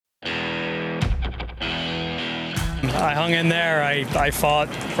I hung in there. I fought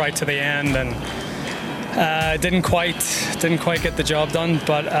right to the end, and didn't quite get the job done.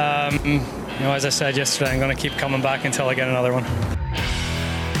 But as I said yesterday, I'm going to keep coming back until I get another one.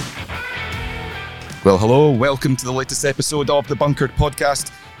 Well, hello, welcome to the latest episode of the Bunkered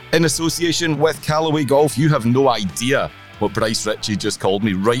Podcast in association with Callaway Golf. You have no idea what Bryce Ritchie just called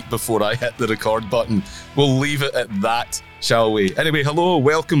me right before I hit the record button. We'll leave it at that, shall we? Anyway, hello,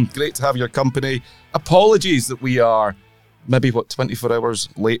 welcome. Great to have your company. Apologies that we are maybe, 24 hours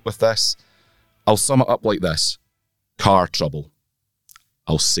late with this. I'll sum it up like this. Car trouble.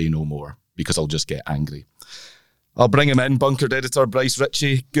 I'll say no more because I'll just get angry. I'll bring him in, Bunkered editor Bryce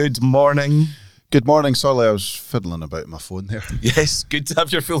Ritchie. Good morning. Good morning. Sorry, I was fiddling about my phone there. Yes, good to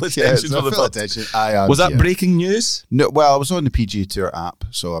have your full attention for the full pod. attention. Was that breaking news? No, well, I was on the PGA Tour app,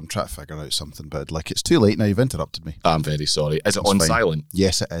 so I'm trying to figure out something, but it's too late now. You've interrupted me. I'm very sorry. Is it on fine. silent?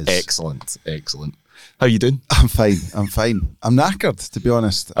 Yes, it is. Excellent. How you doing? I'm fine. I'm knackered, to be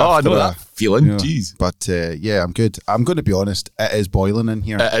honest. Oh, I know that feeling. Jeez. But I'm good. I'm going to be honest. It is boiling in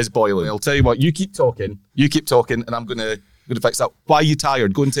here. It is boiling. I'll tell you what. You keep talking, and I'm going to fix that. Why are you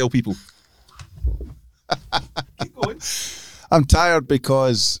tired? Go and tell people. Keep going. I'm tired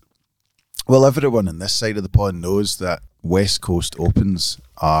because, well, everyone on this side of the pond knows that West Coast Opens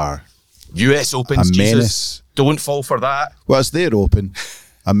are US Opens, a menace. Jesus. Don't fall for that. Well, it's their Open,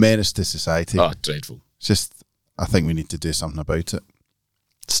 a menace to society. Oh, dreadful. Just, I think we need to do something about it.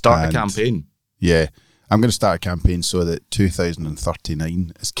 Start a campaign. Yeah, I'm going to start a campaign so that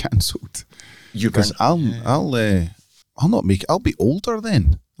 2039 is cancelled. Because I'll not make it. I'll be older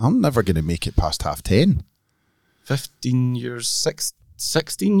then. I'm never going to make it past half 10. 15 years,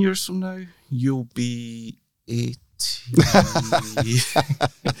 16 years from now, you'll be 80.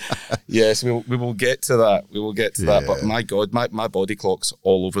 Yes, we will get to that. That. But my God, my body clock's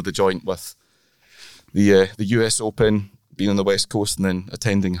all over the joint with the US Open, being on the West Coast, and then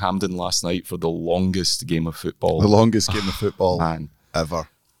attending Hampden last night for the longest game of football. The longest game of football ever.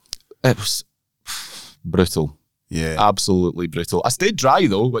 It was brutal. Yeah. Absolutely brutal. I stayed dry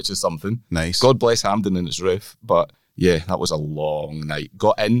though, which is something. Nice. God bless Hampden and its roof. But yeah, that was a long night.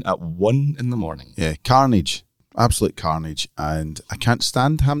 Got in at 1 a.m. Yeah, carnage. Absolute carnage. And I can't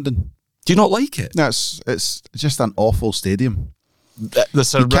stand Hampden. Do you not like it? No, it's just an awful stadium. The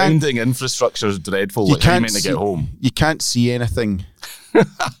surrounding infrastructure is dreadful. You can't meant to get home. You can't see anything.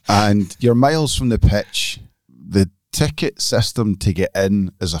 And you're miles from the pitch. The ticket system to get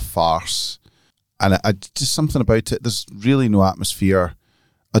in is a farce. And I just something about it. There's really no atmosphere.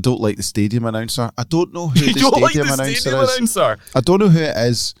 I don't like the stadium announcer. I don't know who the stadium announcer is. I don't know who it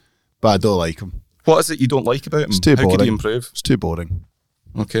is, but I don't like him. What is it you don't like about him? It's too boring. How could he improve? It's too boring.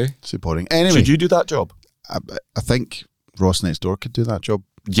 Okay. It's too boring. Anyway. Should you do that job? I think Ross next door could do that job.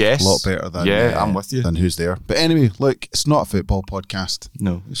 Yes. A lot better than I'm with you. Than who's there. But anyway, look, it's not a football podcast.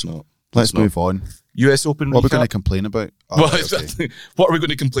 No, it's not. Let's move on. US Open. What are we going to complain about? What are we going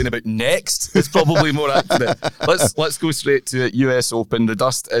to complain about next? It's probably more accurate. Let's go straight to it. US Open. The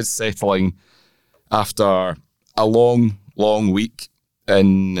dust is settling after a long week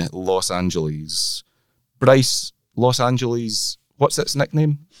in Los Angeles. Bryce, Los Angeles, what's its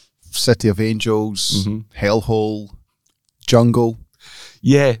nickname? City of Angels, Hellhole, Jungle.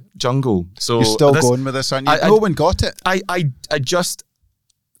 Yeah, Jungle. So you're still going with this, aren't you? No one got it.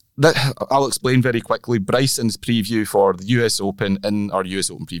 I'll explain very quickly. Bryson's preview for the US Open in our US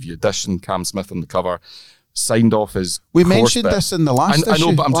Open preview edition, Cam Smith on the cover, signed off his. We mentioned this in the last issue. I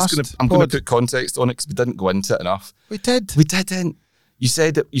know, but I'm going to put context on it because we didn't go into it enough. We did. We didn't. You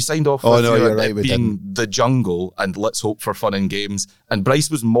said that you signed off with it being the jungle and let's hope for fun and games. And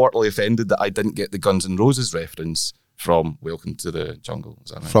Bryce was mortally offended that I didn't get the Guns N' Roses reference from Welcome to the Jungle.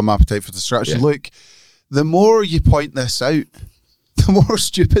 Is that right? From Appetite for Destruction. Yeah. Look, the more you point this out, the more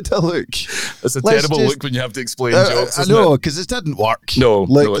stupid I look. It's a terrible look when you have to explain jokes. I know, because it didn't work.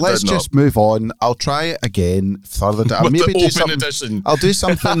 Let's just move on. I'll try it again further down. With maybe the do Open something. edition. I'll do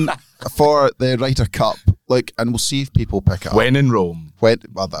something for the Ryder Cup, and we'll see if people pick it up. When in Rome. Well,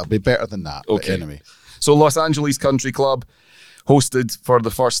 that'll be better than that. Okay. But anyway. So Los Angeles Country Club hosted for the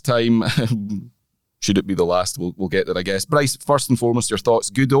first time. Should it be the last? We'll get there, I guess. Bryce, first and foremost, your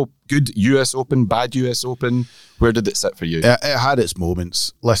thoughts. Good US Open, bad US Open. Where did it sit for you? It had its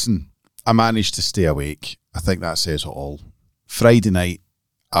moments. Listen, I managed to stay awake. I think that says it all. Friday night,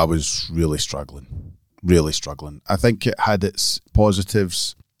 I was really struggling. I think it had its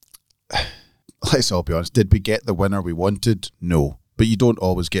positives. Let's all be honest. Did we get the winner we wanted? No. But you don't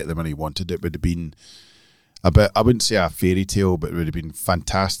always get the winner you wanted. It would have been a bit, I wouldn't say a fairy tale, but it would have been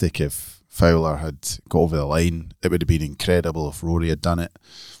fantastic if Fowler had got over the line. It would have been incredible if Rory had done it.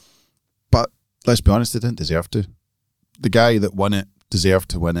 But let's be honest, they didn't deserve to. The guy that won it deserved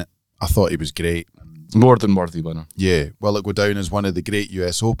to win it. I thought he was great. More than worthy winner. Yeah. Will it go down as one of the great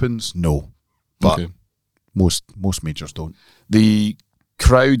US Opens? No. But most majors don't. The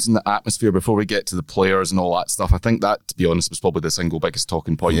crowds and the atmosphere before we get to the players and all that stuff, I think that, to be honest, was probably the single biggest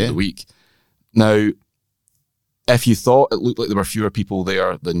talking point of the week. Now, if you thought it looked like there were fewer people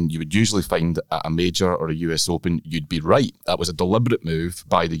there than you would usually find at a major or a US Open, you'd be right. That was a deliberate move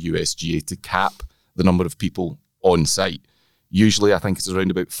by the USGA to cap the number of people on site. Usually, I think it's around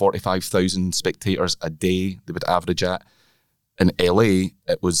about 45,000 spectators a day they would average at. In LA,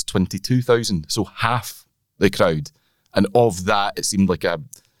 it was 22,000, so half the crowd. And of that, it seemed like a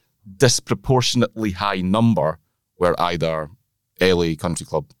disproportionately high number were either LA Country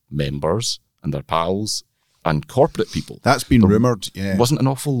Club members and their pals and corporate people. That's been rumoured, yeah. Wasn't an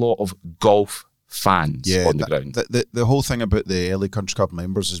awful lot of golf fans on the ground. The whole thing about the LA Country Club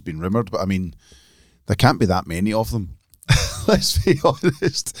members has been rumoured, but I mean, there can't be that many of them. Let's be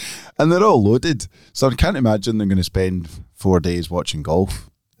honest. And they're all loaded. So I can't imagine they're going to spend 4 days watching golf.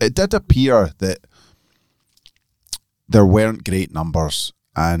 It did appear that there weren't great numbers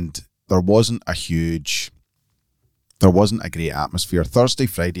and there wasn't a great atmosphere. Thursday,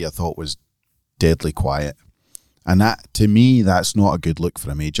 Friday, I thought was deadly quiet. And that, to me, that's not a good look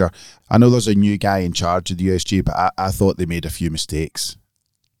for a major. I know there's a new guy in charge of the USG, but I thought they made a few mistakes.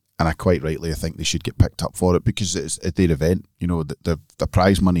 And I think they should get picked up for it because it's their event. You know, the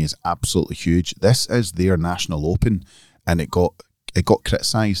prize money is absolutely huge. This is their national open, and it got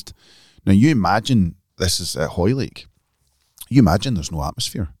criticised. Now you imagine this is at Hoylake. You imagine there's no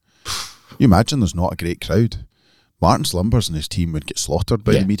atmosphere. You imagine there's not a great crowd. Martin Slumbers and his team would get slaughtered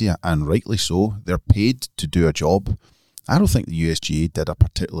by the media, and rightly so. They're paid to do a job. I don't think the USGA did a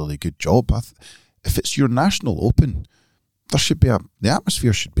particularly good job. If it's your national open, there should be the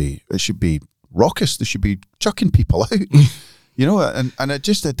atmosphere should be raucous. They should be chucking people out, you know. And it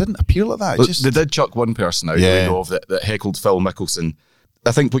didn't appear like that. They did chuck one person out, that heckled Phil Mickelson.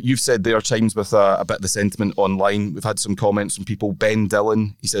 I think what you've said there chimes with a bit of the sentiment online. We've had some comments from people. Ben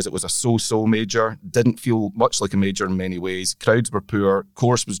Dillon, he says it was a so-so major. Didn't feel much like a major in many ways. Crowds were poor.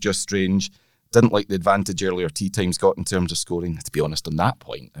 Course was just strange. Didn't like the advantage earlier tee times got in terms of scoring. To be honest, on that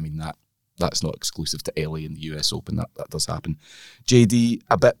point, I mean, that's not exclusive to LA and the US Open. That does happen. JD,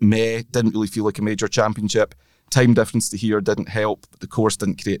 a bit meh. Didn't really feel like a major championship. Time difference to here didn't help. But the course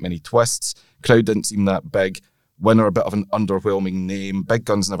didn't create many twists. Crowd didn't seem that big. Winner, a bit of an underwhelming name. Big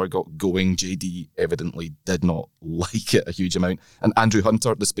guns never got going. JD evidently did not like it a huge amount. And Andrew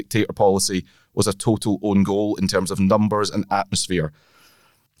Hunter, the spectator policy was a total own goal in terms of numbers and atmosphere.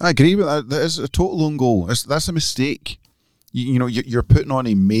 I agree with that. That is a total own goal. That's a mistake. You know, you're putting on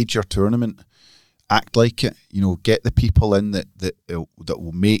a major tournament. Act like it. You know, get the people in that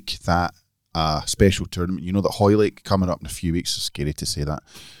will make that a special tournament. You know that Hoylake coming up in a few weeks. It's scary to say that.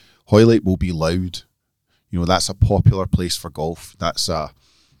 Hoylake will be loud. You know, that's a popular place for golf. That's the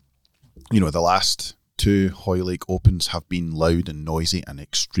last 2 Hoylake Opens have been loud and noisy and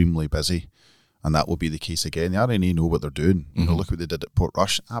extremely busy. And that will be the case again. The RNA know what they're doing. You know, look what they did at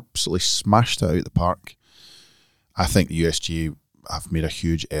Portrush. Absolutely smashed it out of the park. I think the USGA have made a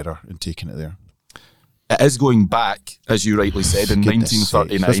huge error in taking it there. It is going back, as you rightly said, in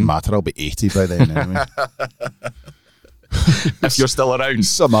 1939. It doesn't matter, I'll be 80 by then anyway. If you're still around.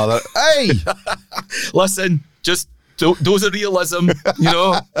 Some other... Hey! Listen, just dose of realism, you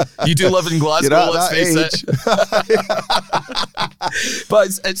know. You do live in Glasgow, let's face it.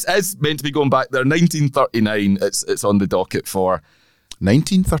 But it's meant to be going back there. 1939, it's on the docket for...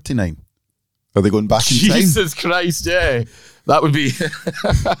 1939? Are they going back in time? Jesus Christ, yeah. That would be...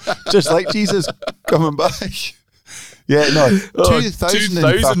 Just like Jesus coming back. Yeah, no,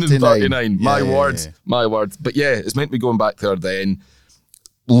 2039. My word. But yeah, it's meant to be going back there then.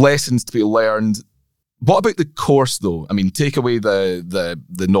 Lessons to be learned. What about the course, though? I mean, take away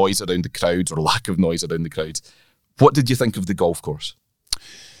the noise around the crowds or lack of noise around the crowds. What did you think of the golf course?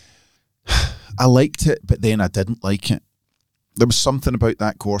 I liked it, but then I didn't like it. There was something about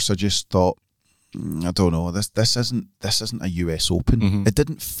that course I just thought, I don't know, this isn't a US Open. It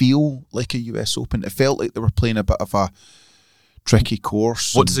didn't feel like a US Open. It felt like they were playing a bit of a tricky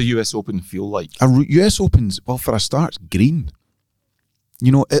course. What does a US Open feel like? A US Open's, well, for a start, green.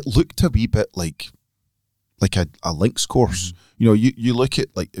 You know, it looked a wee bit like a links course. You know, you look at,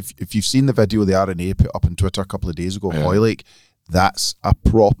 like, if you've seen the video the RNA put up on Twitter a couple of days ago, Hoylake, that's a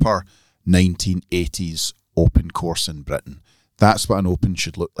proper 1980s Open course in Britain. That's what an Open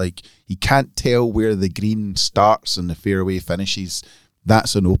should look like. You can't tell where the green starts and the fairway finishes.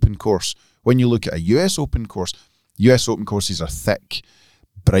 That's an Open course. When you look at a US Open course, US Open courses are thick,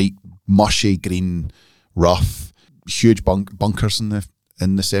 bright, mushy green, rough, huge bunkers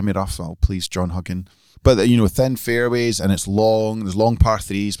in the semi-rough. Oh, please, John Huggin. But thin fairways, and it's long. There's long par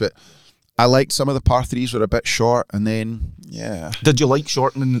threes, but I liked some of the par threes were a bit short. And then, yeah. Did you like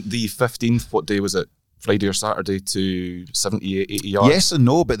shortening the 15th? What day was it? Friday or Saturday to 78, 80 yards? Yes and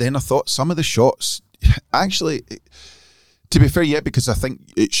no, but then I thought some of the shots, actually, to be fair, yeah, because I think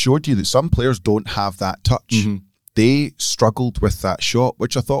it showed you that some players don't have that touch. Mm-hmm. They struggled with that shot,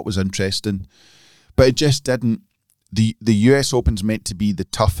 which I thought was interesting, but it just didn't. The US Open's meant to be the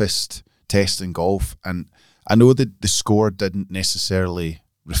toughest test in golf, and I know that the score didn't necessarily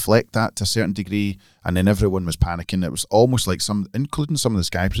reflect that to a certain degree, and then everyone was panicking. It was almost like including some of the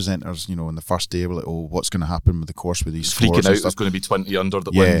Sky presenters, on the first day, were like, "Oh, what's going to happen with the course with these freaking scores?" out. It's going to be 20 under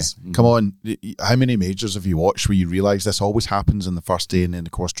that wins. Come on, how many majors have you watched where you realise this always happens in the first day, and then the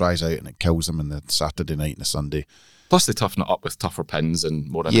course dries out and it kills them in the Saturday night and the Sunday? Plus, they toughen it up with tougher pins and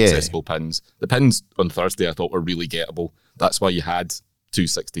more inaccessible pins. The pins on Thursday I thought were really gettable. That's why you had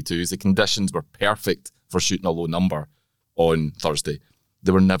 262s. The conditions were perfect for shooting a low number on Thursday.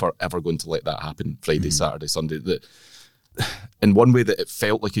 They were never, ever going to let that happen Friday, Saturday, Sunday. In one way that it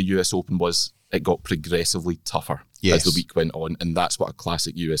felt like a US Open was, it got progressively tougher as the week went on, and that's what a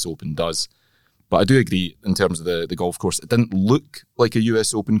classic US Open does. But I do agree in terms of the golf course. It didn't look like a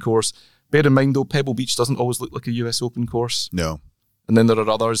US Open course. Bear in mind, though, Pebble Beach doesn't always look like a US Open course. No. And then there are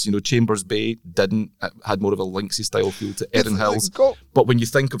others, Chambers Bay had more of a linksy style feel to Erin Hills. But when you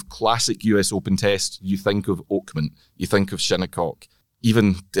think of classic US Open tests, you think of Oakmont, you think of Shinnecock,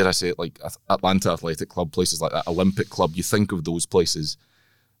 even, dare I say it, like Atlanta Athletic Club, places like that, Olympic Club, you think of those places.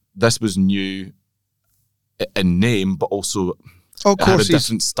 This was new in name, but also it had a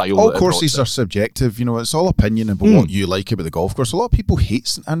different style. All courses are subjective. It's all opinion about what you like about the golf course. A lot of people hate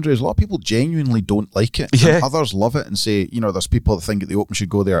St Andrews. A lot of people genuinely don't like it. Yeah. And others love it and say, there's people that think that the Open should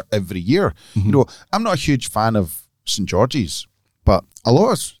go there every year. Mm-hmm. I'm not a huge fan of St George's, but a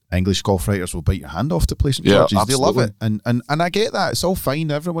lot of English golf writers will bite your hand off to play St George's. Absolutely. They love it. And I get that. It's all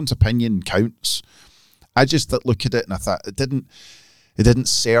fine. Everyone's opinion counts. I just look at it and I thought it didn't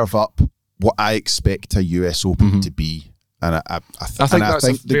serve up what I expect a US Open to be. And I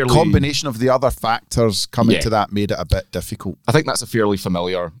think the combination of the other factors coming to that made it a bit difficult. I think that's a fairly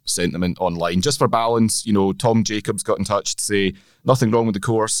familiar sentiment online. Just for balance, Tom Jacobs got in touch to say, nothing wrong with the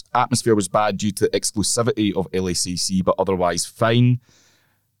course. Atmosphere was bad due to exclusivity of LACC, but otherwise fine.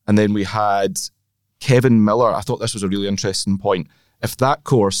 And then we had Kevin Miller. I thought this was a really interesting point. If that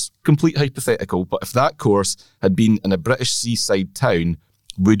course, complete hypothetical, but if that course had been in a British seaside town,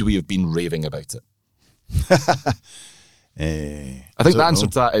 would we have been raving about it? I think the answer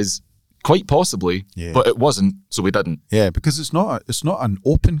to that is quite possibly, but it wasn't, so we didn't. Yeah, because it's not an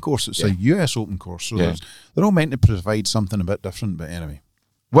open course, it's a US Open course, so they're all meant to provide something a bit different, but anyway.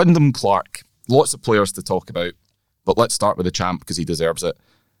 Wyndham Clark, lots of players to talk about, but let's start with the champ because he deserves it.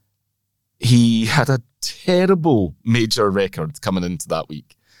 He had a terrible major record coming into that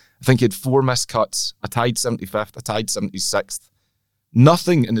week. I think he had 4 missed cuts, a tied 75th, a tied 76th.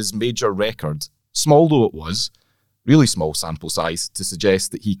 Nothing in his major record, small though it was, really small sample size, to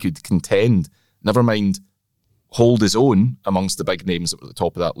suggest that he could contend, never mind hold his own amongst the big names that were at the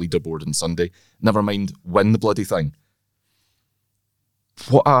top of that leaderboard on Sunday, never mind win the bloody thing.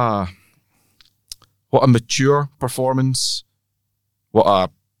 What a mature performance. What a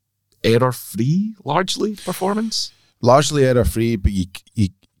error-free, largely, performance. Largely error-free, but you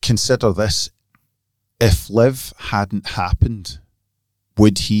consider this. If Liv hadn't happened,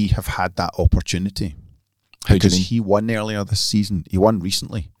 would he have had that opportunity? Because he won earlier this season. He won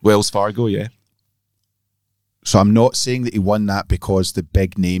recently. Wells Fargo, yeah. So I'm not saying that he won that because the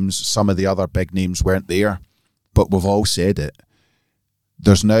big names, some of the other big names weren't there, but we've all said it.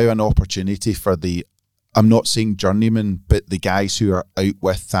 There's now an opportunity for I'm not saying journeyman, but the guys who are out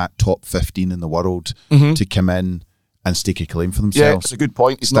with that top 15 in the world to come in and stake a claim for themselves. Yeah, it's a good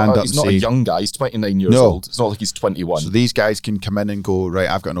point. He's not a young guy. He's 29 years old. It's not like he's 21. So these guys can come in and go, right,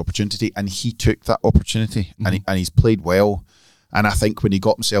 I've got an opportunity. And he took that opportunity and he's played well. And I think when he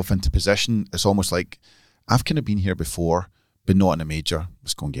got himself into position, it's almost like, I've kind of been here before, but not in a major.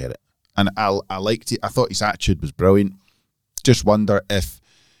 Let's go and get it. And I liked it. I thought his attitude was brilliant. Just wonder if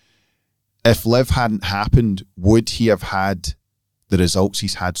Liv hadn't happened, would he have had the results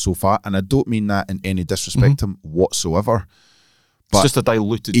he's had so far? And I don't mean that in any disrespect to him whatsoever. But it's just a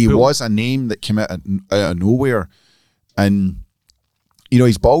diluted he pool. Was a name that came out of nowhere. And,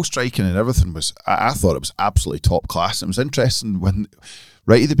 his ball striking and everything was, I thought it was absolutely top class. It was interesting when,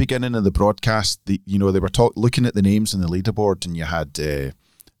 right at the beginning of the broadcast, they were looking at the names in the leaderboard, and you had Xander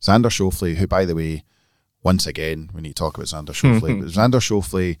Schauffele, who, by the way, once again, we need to talk about Xander Schauffele. But Xander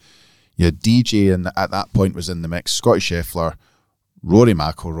Schauffele, You had DJ, and at that point was in the mix, Scotty Scheffler, Rory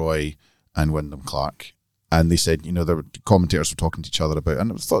McIlroy, and Wyndham Clark. And they said, the commentators were talking to each other about,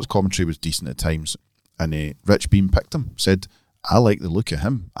 and I thought his commentary was decent at times. And Rich Beem picked him, said, I like the look of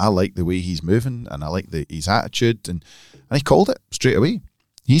him. I like the way he's moving, and I like his attitude. And he called it straight away.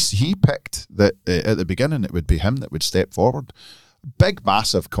 He picked that at the beginning it would be him that would step forward. Big,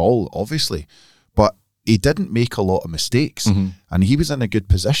 massive call, obviously. But he didn't make a lot of mistakes. And he was in a good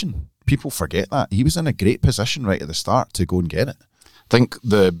position. People forget that. He was in a great position right at the start to go and get it. I think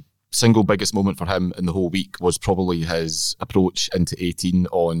the single biggest moment for him in the whole week was probably his approach into 18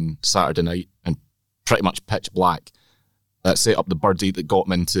 on Saturday night and pretty much pitch black. That set up the birdie that got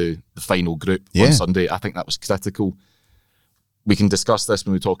him into the final group on Sunday. I think that was critical. We can discuss this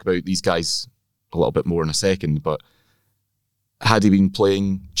when we talk about these guys a little bit more in a second, but had he been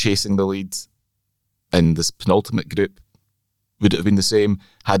playing, chasing the lead in this penultimate group, would it have been the same?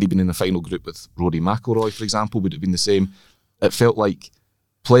 Had he been in the final group with Rory McIlroy, for example, would it have been the same? It felt like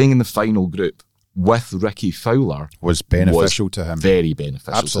playing in the final group with Ricky Fowler was beneficial to him. Very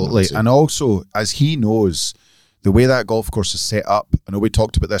beneficial. Absolutely. To him, and also, as he knows, the way that golf course is set up, I know we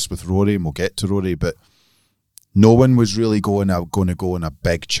talked about this with Rory, and we'll get to Rory, but no one was really going to go on a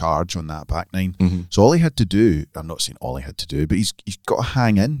big charge on that back nine. So all he had to do, I'm not saying all he had to do, but he's got to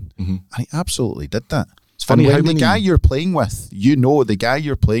hang in. And he absolutely did that. It's funny and how the guy you're playing with, the guy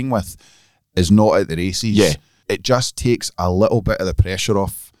you're playing with is not at the races. Yeah. It just takes a little bit of the pressure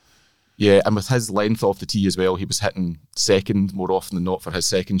off. Yeah, and with his length off the tee as well, he was hitting second more often than not for his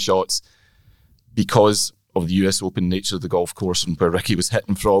second shots because of the US Open nature of the golf course and where Ricky was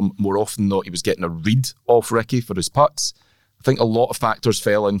hitting from. More often than not, he was getting a read off Ricky for his putts. I think a lot of factors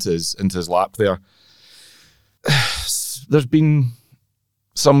fell into his lap there. There's been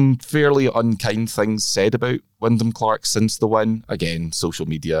some fairly unkind things said about Wyndham Clark since the win. Again, social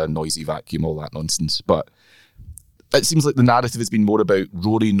media, noisy vacuum, all that nonsense. But it seems like the narrative has been more about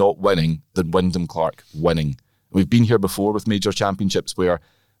Rory not winning than Wyndham Clark winning. We've been here before with major championships where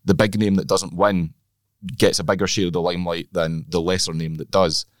the big name that doesn't win gets a bigger share of the limelight than the lesser name that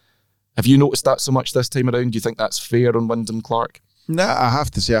does. Have you noticed that so much this time around? Do you think that's fair on Wyndham Clark? No, I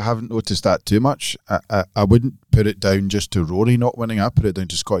have to say I haven't noticed that too much. I wouldn't put it down just to Rory not winning. I put it down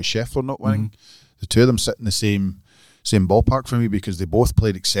to Scotty Scheffler not winning. The two of them sit in the same ballpark for me because they both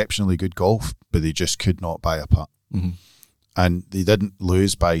played exceptionally good golf, but they just could not buy a putt. And they didn't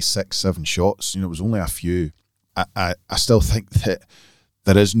lose by 6-7 shots. It was only a few. I still think that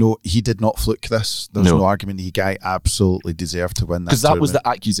he did not fluke this. There's no argument. The guy absolutely deserved to win that. Because that was the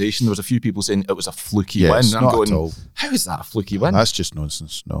accusation. There was a few people saying it was a fluky win. And I'm going, how is that a fluky win? That's just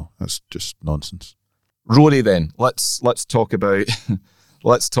nonsense. No, that's just nonsense. Rory then. Let's talk about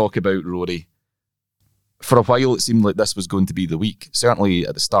Rory. For a while it seemed like this was going to be the week. Certainly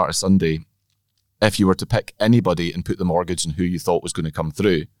at the start of Sunday, if you were to pick anybody and put the mortgage on who you thought was going to come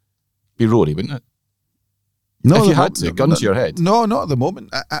through, be Rory, wouldn't it? No, if you had to, gun to your head. No, not at the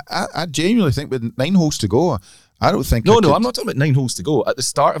moment. I genuinely think with 9 holes to go, I don't think. No, I'm not talking about 9 holes to go. At the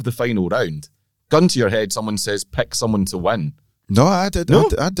start of the final round, gun to your head, someone says pick someone to win. No, I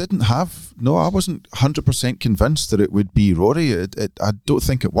didn't have. No, I wasn't 100% convinced that it would be Rory. I don't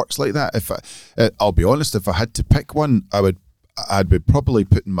think it works like that. I'll be honest, if I had to pick one, I'd be probably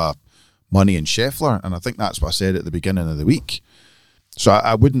putting my money in Scheffler, and I think that's what I said at the beginning of the week. So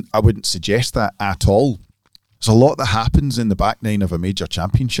I wouldn't suggest that at all. There's a lot that happens in the back nine of a major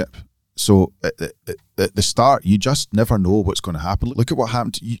championship. So at the start, you just never know what's going to happen. Look at what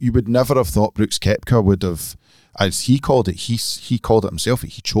happened. You would never have thought Brooks Koepka would have, as he called it, he called it himself,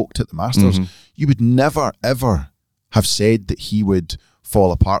 he choked at the Masters. You would never, ever have said that he would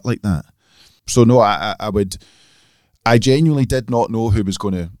fall apart like that. So no, I genuinely did not know who was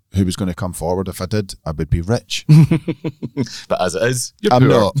going to come forward. If I did, I would be rich. But as it is, I'm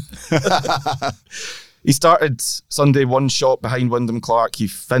poor. not. He started Sunday 1 shot behind Wyndham Clark. He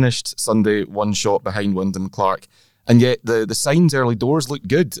finished Sunday 1 shot behind Wyndham Clark. And yet the signs early doors looked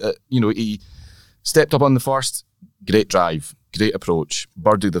good. He stepped up on the first, great drive, great approach,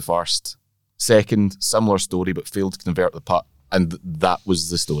 birdied the first. Second, similar story, but failed to convert the putt. And that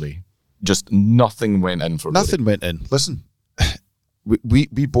was the story. Just nothing went in for Rory. Nothing went in. Listen,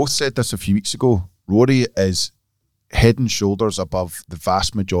 we both said this a few weeks ago. Rory is head and shoulders above the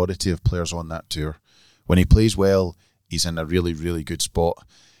vast majority of players on that tour. When he plays well, he's in a really, really good spot.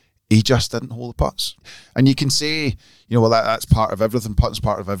 He just didn't hold the putts. And you can say, that's part of everything. Putting's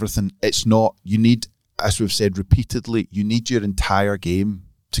part of everything. It's not. You need, as we've said repeatedly, you need your entire game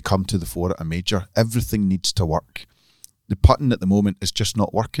to come to the fore at a major. Everything needs to work. The putting at the moment is just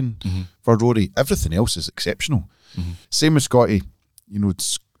not working for Rory. Everything else is exceptional. Same with Scotty.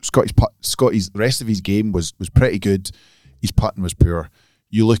 Scotty's rest of his game was pretty good. His putting was poor.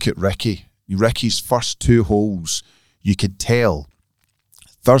 You look at Ricky's first 2 holes, you could tell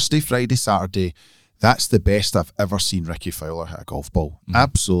Thursday, Friday, Saturday, that's the best I've ever seen Ricky Fowler hit a golf ball.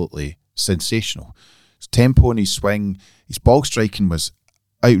 Absolutely sensational. His tempo and his swing, his ball striking was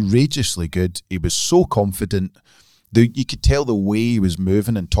outrageously good. He was so confident. You could tell the way he was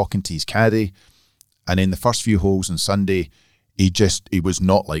moving and talking to his caddy. And in the first few holes on Sunday, he was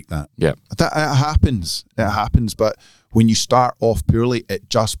not like that. Yeah. It happens. It happens. But when you start off poorly, it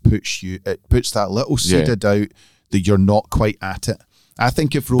just puts that little seed of doubt that you're not quite at it. I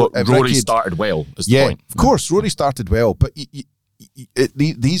think if Rory started well, is the point. Of course, Rory started well, but the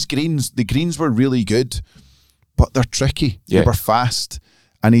greens were really good, but they're tricky. They were fast,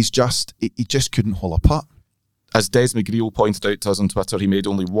 and he just couldn't hole a putt. As Des McGreal pointed out to us on Twitter, he made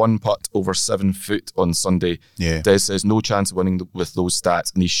only 1 putt over 7 foot on Sunday. Yeah. Des says no chance of winning with those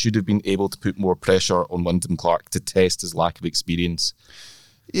stats, and he should have been able to put more pressure on Wyndham Clark to test his lack of experience.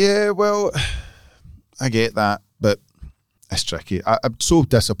 Yeah, well, I get that, but it's tricky. I'm so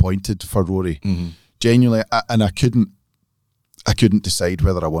disappointed for Rory. Genuinely, and I couldn't decide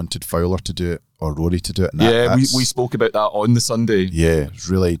whether I wanted Fowler to do it or Rory to do it. And we spoke about that on the Sunday. Yeah,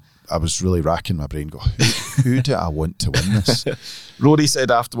 I was really racking my brain going, who do I want to win this? Rory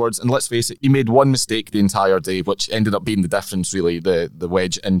said afterwards, and let's face it, he made one mistake the entire day, which ended up being the difference, really, the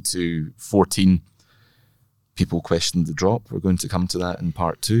wedge into 14. People questioned the drop. We're going to come to that in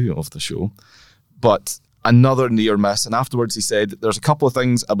part 2 of the show. But another near miss, and afterwards he said, there's a couple of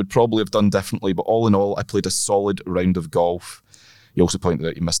things I would probably have done differently, but all in all, I played a solid round of golf. He also pointed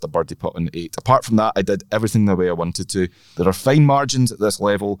out he missed a birdie putt on 8. Apart from that, I did everything the way I wanted to. There are fine margins at this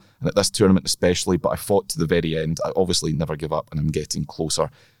level, and at this tournament especially, but I fought to the very end. I obviously never give up, and I'm getting closer.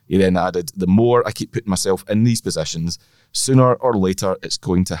 He then added, the more I keep putting myself in these positions, sooner or later, it's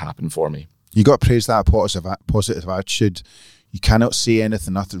going to happen for me. You got to praise that positive attitude. You cannot say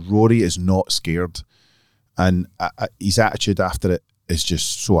anything after. Rory is not scared, and his attitude after it is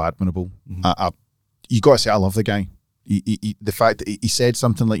just so admirable. You got to say, I love the guy. The fact that he said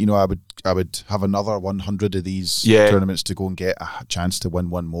something like, I would have another 100 of these tournaments to go and get a chance to win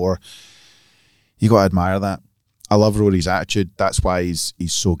one more. You got to admire that. I love Rory's attitude. That's why he's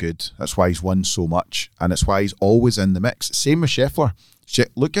so good. That's why he's won so much, and it's why he's always in the mix. Same with Scheffler.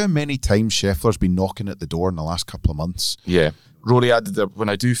 Look how many times Scheffler's been knocking at the door in the last couple of months. Yeah. Rory added that when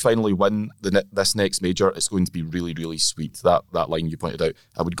I do finally win this next major, it's going to be really, really sweet. That line you pointed out.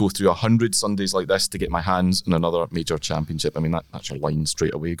 I would go through 100 Sundays like this to get my hands on another major championship. I mean, that's your line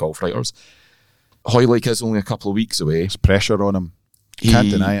straight away, golf writers. Hoylake is only a couple of weeks away. There's pressure on him.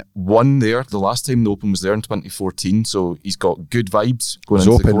 Can't deny it. Won there. The last time the Open was there in 2014, so he's got good vibes going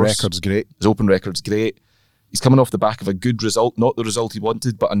into the course. His open record's great. He's coming off the back of a good result, not the result he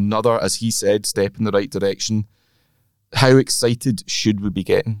wanted, but another, as he said, step in the right direction. How excited should we be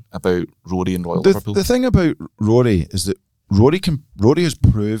getting about Rory and Royal Liverpool? The thing about Rory is that Rory has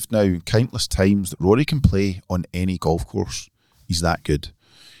proved now countless times that Rory can play on any golf course. He's that good.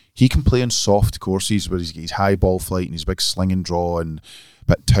 He can play on soft courses where he's got his high ball flight and his big sling and draw and a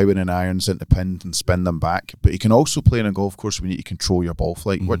bit towing irons into pins and spin them back. But he can also play on a golf course where you need to control your ball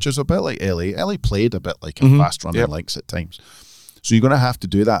flight, which is a bit like Ellie. Ellie played a bit like a fast running links at times. So you're going to have to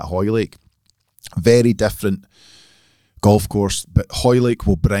do that at Hoylake. Very different golf course, but Hoylake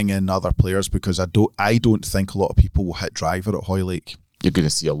will bring in other players because I don't think a lot of people will hit driver at Hoylake. You're going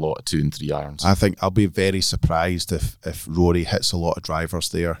to see a lot of 2 and 3 irons. I think I'll be very surprised if Rory hits a lot of drivers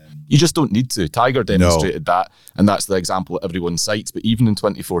there. You just don't need to. Tiger demonstrated that, and that's the example that everyone cites. But even in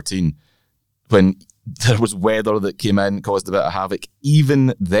 2014, when there was weather that came in, caused a bit of havoc,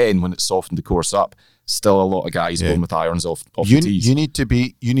 even then, when it softened the course up, still a lot of guys going with irons off the tees. You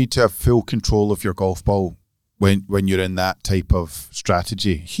need to have full control of your golf ball when you're in that type of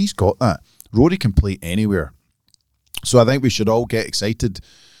strategy. He's got that. Rory can play anywhere. So I think we should all get excited,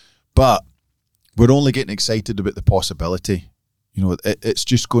 but we're only getting excited about the possibility. It's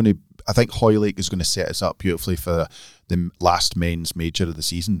just going to, I think Hoylake is going to set us up beautifully for the last men's major of the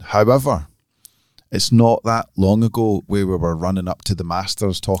season. However, it's not that long ago where we were running up to the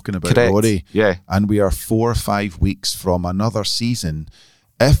Masters talking about Rory. Yeah. And we are 4 or 5 weeks from another season.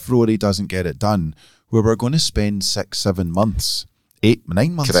 If Rory doesn't get it done, where we're going to spend 6-7 months,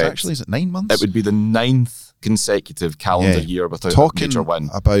 9 months actually. Is it 9 months? It would be the 9th consecutive calendar year without a major win.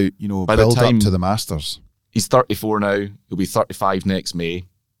 About build up to the Masters. He's 34 now. He'll be 35 next May.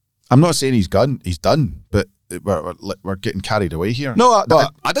 I'm not saying he's done, but we're getting carried away here. No,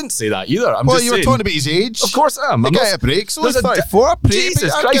 I didn't say that either. I'm just you were saying, talking about his age. Of course I am. The guy a break. So he's 34.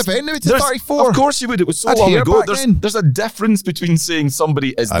 Jesus I'd Christ. give in to 34. Of course you would. It was so I'd long hear ago. back then. There's a difference between saying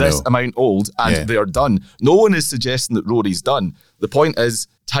somebody is this know. amount old and they're done. No one is suggesting that Rory's done. The point is,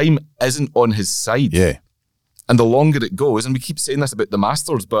 time isn't on his side. Yeah. And the longer it goes, and we keep saying this about the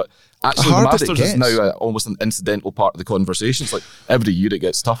Masters, but actually the harder it Masters is gets. now almost an incidental part of the conversation. It's like every year it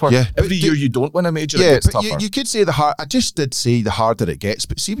gets tougher. Yeah. Every year you don't win a major, it Yeah, gets but tougher. you could say I just did say the harder it gets.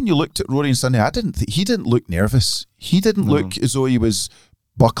 But see, when you looked at Rory and Sunday, he didn't look nervous. He didn't look as though he was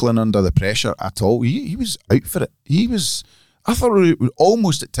buckling under the pressure at all. He was out for it. I thought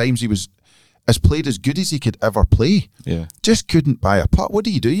almost at times he was played as good as he could ever play. Yeah. Just couldn't buy a putt. What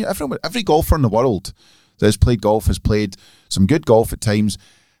do you do? Every golfer in the world that has played golf has played some good golf at times,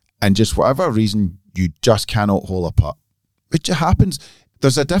 and just whatever reason, you just cannot hole a putt. It just happens.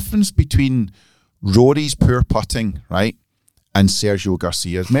 There's a difference between Rory's poor putting, right, and Sergio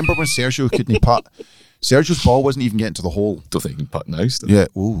Garcia's. Remember when Sergio couldn't putt? Sergio's ball wasn't even getting to the hole. Don't think he can putt now still. Yeah,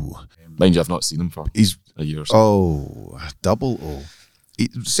 ooh. Mind you, I've not seen him for He's a year or so. Oh, double O.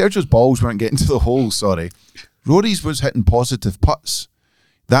 Sergio's balls weren't getting to the hole, sorry. Rory's was hitting positive putts.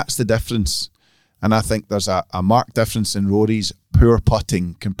 That's the difference. And I think there's a marked difference in Rory's poor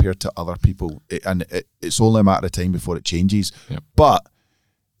putting compared to other people. It's only a matter of time before it changes. Yep. But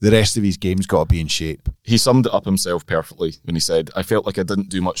the rest of his game's got to be in shape. He summed it up himself perfectly when he said, I felt like I didn't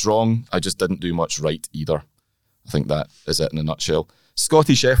do much wrong. I just didn't do much right either. I think that is it in a nutshell.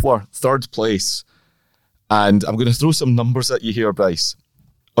 Scottie Scheffler, 3rd place. And I'm going to throw some numbers at you here, Bryce.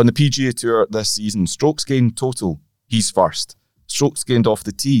 On the PGA Tour this season, strokes gained total, he's 1st. Strokes gained off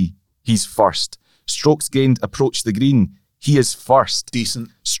the tee, he's 1st. Strokes gained approach the green, he is 1st. Decent.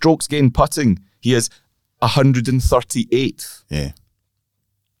 Strokes gained putting, he is 138th. Yeah.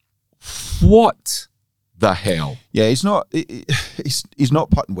 What the hell? Yeah, he's not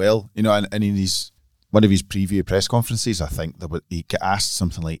putting well, and in one of his preview press conferences, I think he got asked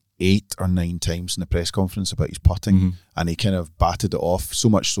something like 8 or 9 times in the press conference about his putting, and he kind of batted it off, so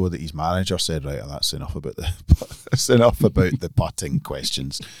much so that his manager said, right, that's enough about the putting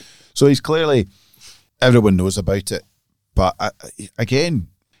questions. So he's clearly, everyone knows about it, but again,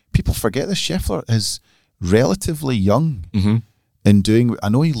 people forget that Scheffler is relatively young in doing, I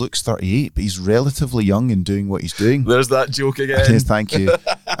know he looks 38, but he's relatively young in doing what he's doing. There's that joke again. Thank you.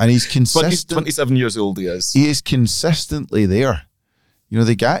 And he's consistent. 27 years old he is. He is consistently there.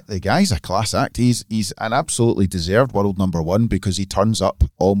 The guy's a class act. He's an absolutely deserved world number 1 because he turns up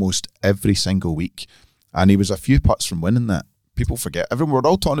almost every single week. And he was a few putts from winning that. People forget. We're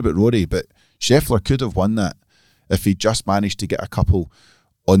all talking about Rory, but Scheffler could have won that if he just managed to get a couple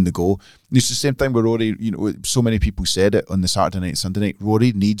on the go. And it's the same thing with Rory. So many people said it on the Saturday night, Sunday night.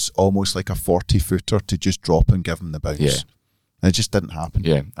 Rory needs almost like a 40-footer to just drop and give him the bounce. Yeah. And it just didn't happen.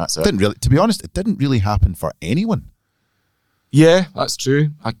 Yeah, that's it. Didn't really. To be honest, it didn't really happen for anyone. Yeah, that's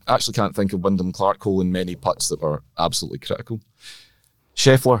true. I actually can't think of Wyndham Clark holing many putts that were absolutely critical.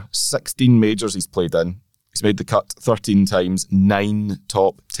 Scheffler, 16 majors he's played in. He's made the cut 13 times, 9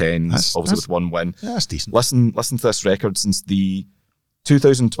 top 10s, obviously with 1 win. Yeah, that's decent. Listen to this record since the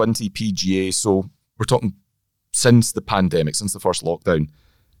 2020 PGA, so we're talking since the pandemic, since the first lockdown.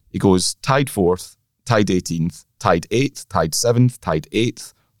 He goes tied 4th, tied 18th, tied 8th, tied 7th, tied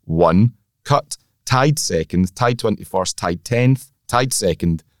 8th, 1, cut, tied 2nd, tied 21st, tied 10th, tied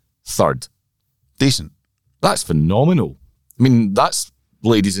 2nd, 3rd. Decent. That's phenomenal. I mean, that's,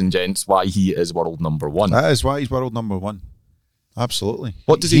 ladies and gents, why he is world number 1. That is why he's world number 1. Absolutely.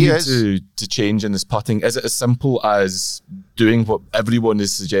 What does he need to change in his putting? Is it as simple as doing what everyone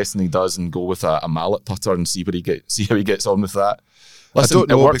is suggesting he does and go with a mallet putter and see how he gets on with that? Listen, I don't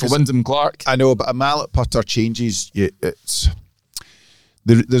know, it worked for Wyndham Clark. I know, but a mallet putter changes.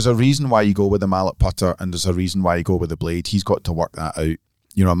 There's a reason why you go with a mallet putter, and there's a reason why you go with a blade. He's got to work that out.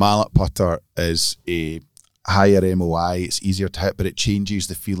 A mallet putter is a higher MOI. It's easier to hit, but it changes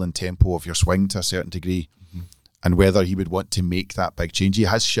the feel and tempo of your swing to a certain degree. And whether he would want to make that big change. He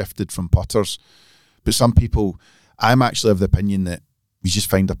has shifted from putters, but some people, I'm actually of the opinion that you just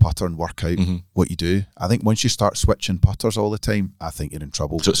find a putter and work out what you do. I think once you start switching putters all the time, I think you're in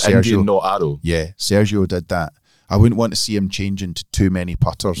trouble. So it's Indian, not arrow. Yeah, Sergio did that. I wouldn't want to see him changing to too many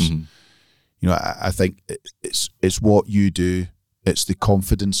putters. I think it's what you do. It's the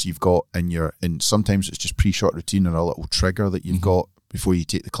confidence you've got and sometimes it's just pre-shot routine or a little trigger that you've got before you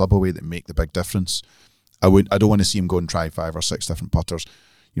take the club away that make the big difference. I don't want to see him go and try 5 or 6 different putters.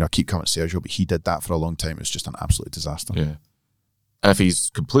 I keep coming to Sergio, but he did that for a long time. It's just an absolute disaster. Yeah. And if he's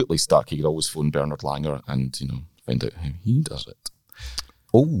completely stuck, he could always phone Bernard Langer and, find out how he does it.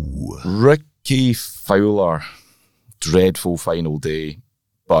 Oh. Ricky Fowler, dreadful final day,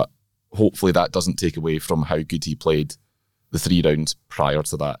 but hopefully that doesn't take away from how good he played the 3 rounds prior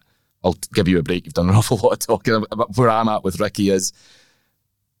to that. I'll give you a break. You've done an awful lot of talking about where I'm at with Ricky is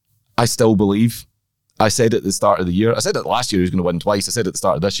I still believe. I said at the start of the year, I said it last year he was going to win twice. I said at the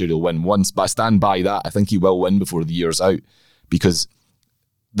start of this year he'll win once, but I stand by that. I think he will win before the year's out because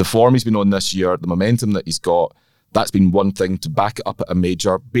the form he's been on this year, the momentum that he's got, that's been one thing to back it up at a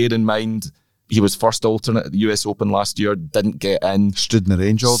major. Bear in mind, he was first alternate at the US Open last year, didn't get in. Stood in the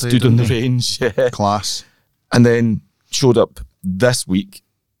range all day. Stood in the range, yeah. Class. And then showed up this week,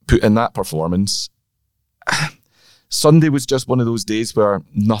 put in that performance. Sunday was just one of those days where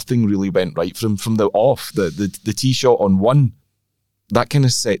nothing really went right for him from the off. The tee shot on 1, that kind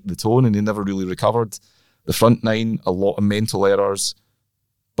of set the tone and he never really recovered. The front 9, a lot of mental errors.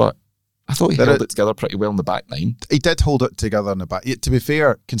 But I thought he held it together pretty well in the back 9. He did hold it together in the back. To be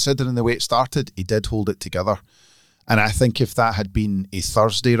fair, considering the way it started, he did hold it together. And I think if that had been a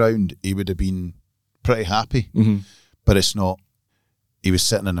Thursday round, he would have been pretty happy. Mm-hmm. But it's not. He was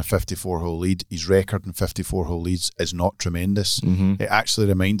sitting in a 54-hole lead. His record in 54-hole leads is not tremendous. Mm-hmm. It actually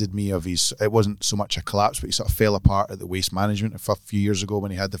reminded me of it wasn't so much a collapse, but he sort of fell apart at the Waste Management a few years ago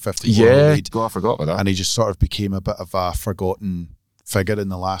when he had the 54-hole lead. Yeah, I forgot about that. And he just sort of became a bit of a forgotten figure in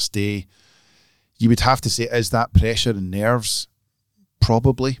the last day. You would have to say, is that pressure and nerves?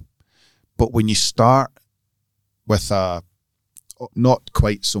 Probably. But when you start with not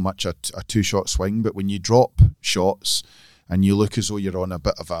quite so much a 2-shot swing, but when you drop shots and you look as though you're on a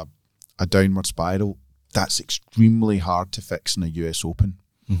bit of a downward spiral, that's extremely hard to fix in a US Open.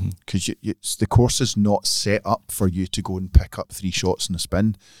 Because the course is not set up for you to go and pick up 3 shots in a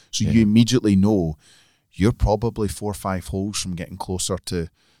spin. So you immediately know you're probably 4 or 5 holes from getting closer to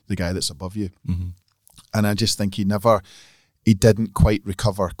the guy that's above you. Mm-hmm. And I just think he didn't quite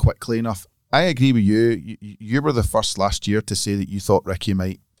recover quickly enough. I agree with you. You were the first last year to say that you thought Ricky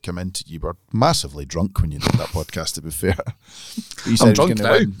might come into. You were massively drunk when you did that podcast, to be fair. You said I'm drunk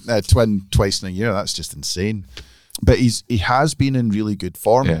now. Win twice in a year. That's just insane. But he has been in really good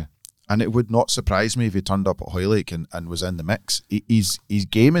form. Yeah. And it would not surprise me if he turned up at Hoylake and was in the mix. His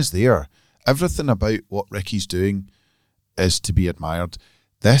game is there. Everything about what Ricky's doing is to be admired.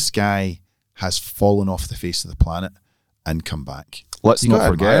 This guy has fallen off the face of the planet and come back. Let's not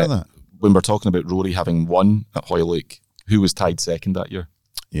forget that. When we're talking about Rory having won at Hoylake, who was tied second that year?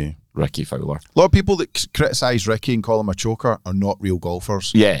 Yeah. Ricky Fowler. A lot of people that criticise Ricky and call him a choker are not real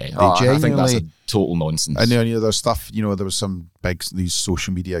golfers. Yeah, I think that's a total nonsense. And there's stuff, there was some these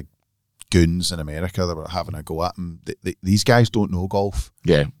social media goons in America that were having a go at him. These guys don't know golf.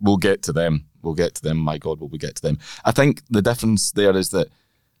 Yeah, we'll get to them. My God, will we get to them? I think the difference there is that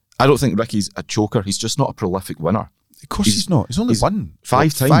I don't think Ricky's a choker. He's just not a prolific winner. Of course he's not. He's only won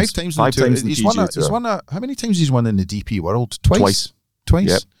 5 times. 5 times. Five times in the PGA Tour. He's won how many times he's won in the DP World? Twice.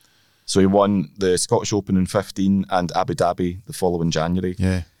 Yep. So he won the Scottish Open in 2015 and Abu Dhabi the following January.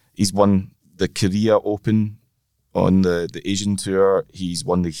 Yeah. He's won the Korea Open on the Asian Tour. He's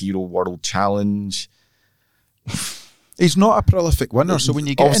won the Hero World Challenge. He's not a prolific winner, so when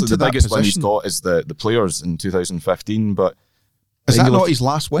you get also into the that biggest position, win he's got is the Players in 2015. But is that not his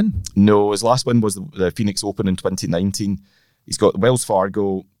last win? No, his last win was the Phoenix Open in 2019. He's got Wells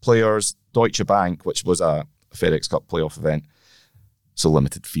Fargo, Players, Deutsche Bank, which was a FedEx Cup playoff event. So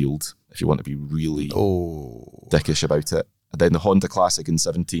limited field, if you want to be really dickish about it. And then the Honda Classic in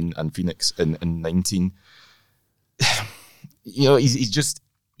 17 and Phoenix in 19.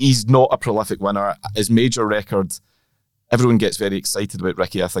 He's not a prolific winner. His major record, everyone gets very excited about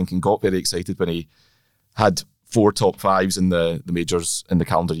Ricky, I think, and got very excited when he had 4 top 5s in the majors in the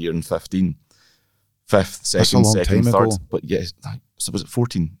calendar year in 15. 5th, 2nd, 2nd, 3rd. But yes, so was it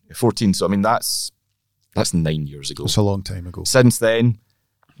 14? 14. So I mean that's 9 years ago. It's a long time ago. Since then,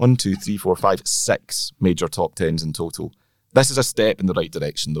 1, 2, 3, 4, 5, 6 major top 10s in total. This is a step in the right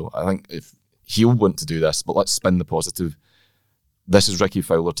direction, though. I think if he'll want to do this, but let's spin the positive. This is Ricky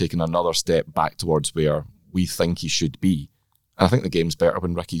Fowler taking another step back towards where we think he should be. And I think the game's better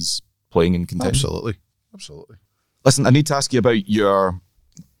when Ricky's playing in contention. Absolutely. Listen, I need to ask you about your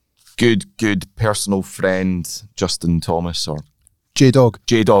good personal friend, Justin Thomas, or J-Dog.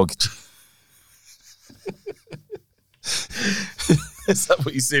 Is that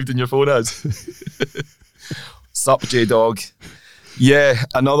what you saved in your phone as? Sup, J-Dog. Yeah,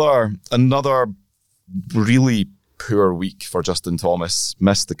 another really poor week for Justin Thomas.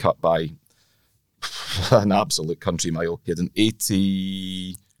 Missed the cut by an absolute country mile. He had an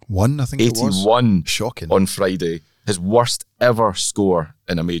 81, I think it was. 81 shocking on Friday. His worst ever score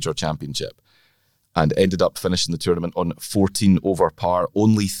in a major championship. and ended up finishing the tournament on 14 over par.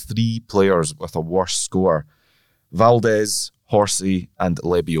 Only 3 players with a worse score: Valdez, Horsey, and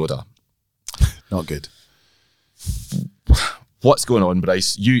Lebioda. Not good. What's going on,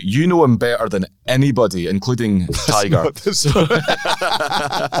 Bryce? You know him better than anybody, including Tiger.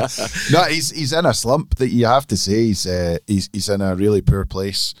 No, he's in a slump that you have to say. He's in a really poor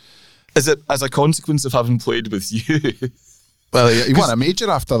place. Is it as a consequence of having played with you? Well, he won a major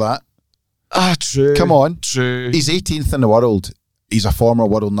after that. True. Come on. True. He's 18th in the world. He's a former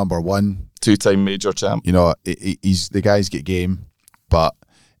world number 1. 2-time major champ. You know, he's the guy's got game, but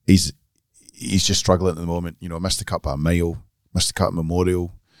he's just struggling at the moment. You know, missed the cut by a mile, missed the cut at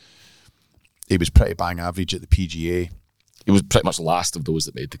Memorial. He was pretty bang average at the PGA. He was pretty much last of those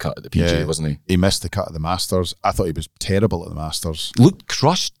that made the cut at the PGA, wasn't he? He missed the cut at the Masters. I thought he was terrible at the Masters. Looked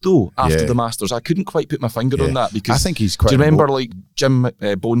crushed though after Yeah. the Masters. I couldn't quite put my finger on that because I think he's quite. do you remember like Jim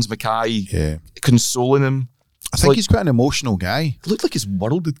Bones Mackay consoling him? I think he's quite an emotional guy. It looked like his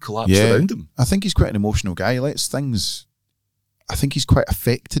world had collapsed around him. I think he's quite an emotional guy. He lets things. I think he's quite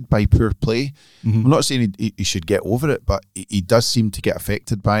affected by poor play. I'm not saying he should get over it, but he does seem to get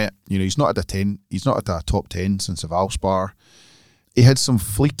affected by it. You know, he's not at a 10. He's not at a top 10 since the Valspar. He had some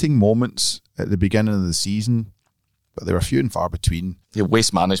fleeting moments at the beginning of the season, but they were few and far between. Yeah,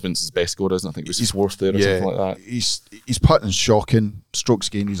 Waste Management's his best score, isn't it? I think it was his fourth there or something like that. He's putting's shocking. Strokes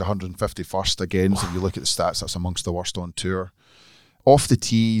gained, he's 151st again. So if you look at the stats, that's amongst the worst on tour. Off the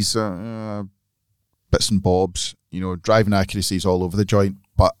tees, bits and bobs. You know, driving accuracy is all over the joint.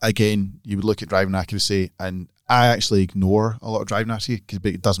 But again, you would look at driving accuracy, and I actually ignore a lot of driving accuracy because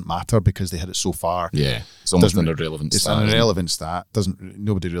it doesn't matter because they hit it so far. Yeah, it's almost an irrelevant It's stat. an irrelevant stat.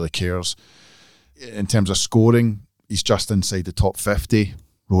 Nobody really cares. In terms of scoring, he's just inside the top 50.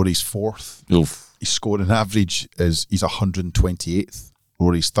 Rory's 4th. Oof. His scoring average he's 128th.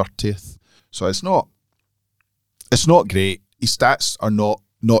 Rory's 30th. So it's not great. His stats are not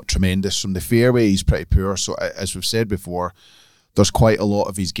tremendous. From the fairway, he's pretty poor. So as we've said before, there's quite a lot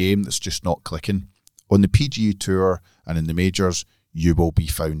of his game that's just not clicking. On the PGA Tour and in the majors, you will be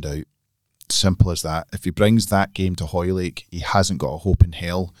found out. Simple as that. If he brings that game to Hoylake, he hasn't got a hope in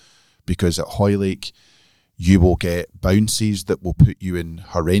hell, because at Hoylake, you will get bounces that will put you in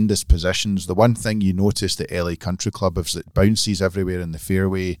horrendous positions. The one thing you noticed at LA Country Club is that bounces everywhere in the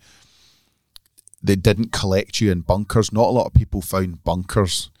fairway, they didn't collect you in bunkers. Not a lot of people found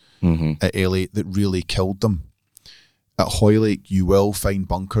bunkers at LA that really killed them. At Hoylake, you will find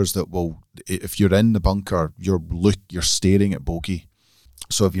bunkers that will, if you're in the bunker, you're staring at bogey.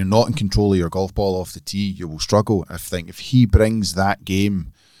 So if you're not in control of your golf ball off the tee, you will struggle. I think if he brings that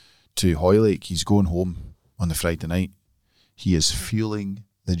game to Hoylake, he's going home on the Friday night. He is fueling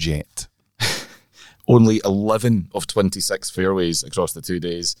the jet. Only 11 of 26 fairways across the 2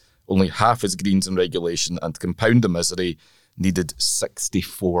 days. Only half his greens in regulation, and to compound the misery, needed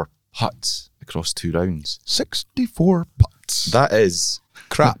 64 putts across 2 rounds. 64 putts. That is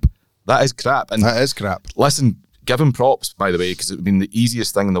crap. That is crap. And that is crap. listen, give him props, by the way, because it would have been the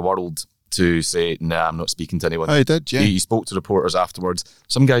easiest thing in the world to say, nah, I'm not speaking to anyone. Oh, he did, yeah. He spoke to reporters afterwards.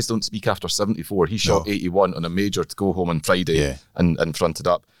 Some guys don't speak after 74. He shot 81 on a major to go home on Friday and fronted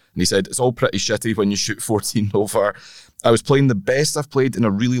up. And he said, it's all pretty shitty when you shoot 14 over. I was playing the best I've played in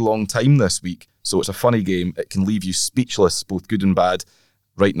a really long time this week, so it's a funny game. It can leave you speechless, both good and bad.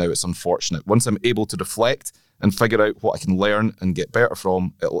 Right now, it's unfortunate. Once I'm able to reflect and figure out what I can learn and get better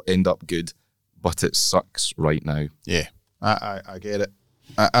from, it'll end up good. But it sucks right now. Yeah, I get it.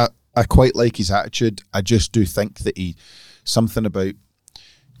 I quite like his attitude. I just do think that something about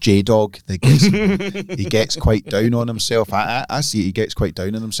J-Dog that gets he gets quite down on himself. I see he gets quite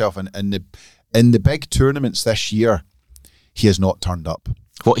down on himself, and in the big tournaments this year, he has not turned up.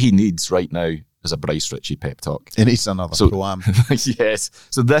 What he needs right now is a Bryce Ritchie pep talk. He needs another Pro-Am. Yes.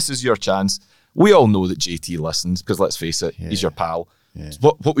 So this is your chance. We all know that JT listens, because let's face it, he's your pal. Yeah.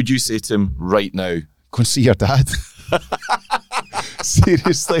 So what would you say to him right now? Go and see your dad.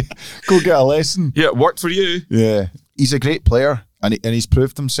 Seriously, go get a lesson. Yeah, it worked for you. Yeah, he's a great player, and he's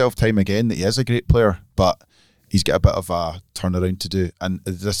proved himself time again that he is a great player, but he's got a bit of a turnaround to do. And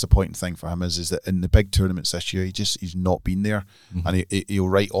the disappointing thing for him is that in the big tournaments this year, he's not been there, and he'll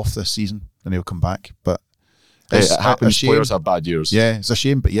write off this season and he'll come back. But it happens. Players have bad years. Yeah, it's a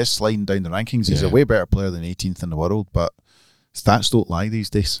shame, but he is sliding down the rankings. He's a way better player than 18th in the world, but stats don't lie these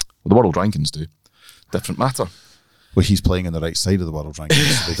days. Well, the world rankings do. Different matter. Well, he's playing on the right side of the world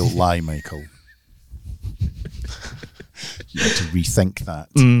rankings, so they don't lie, Michael. You have to rethink that.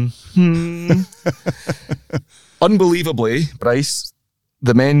 Unbelievably, Bryce,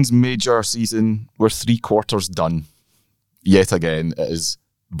 the men's major season, we're 3/4 done. Yet again, it is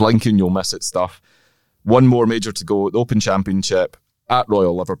blink and you'll miss it stuff. One more major to go, the Open Championship at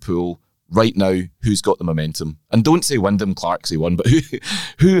Royal Liverpool. Right now, who's got the momentum? And don't say Wyndham Clarksey won, but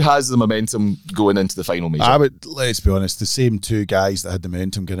who has the momentum going into the final major? Let's be honest, the same two guys that had the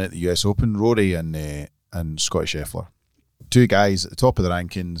momentum going into the US Open, Rory and Scottie Scheffler. Two guys at the top of the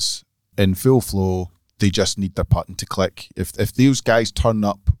rankings, in full flow. They just need their putting to click. If those guys turn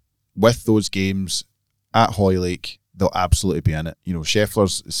up with those games at Hoylake, they'll absolutely be in it. You know,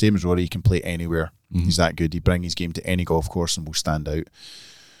 Scheffler's the same as Rory, he can play anywhere. Mm-hmm. He's that good. He bring his game to any golf course and will stand out.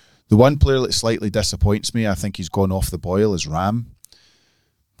 The one player that slightly disappoints me, I think he's gone off the boil, is Rahm.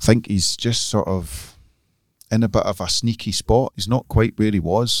 I think he's just sort of in a bit of a sneaky spot. He's not quite where he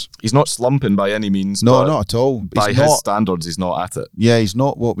was. He's not slumping by any means. No, not at all. By his standards, he's not at it. Yeah, he's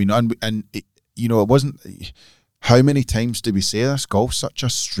not what we know. And it wasn't... How many times do we say this? Golf's such a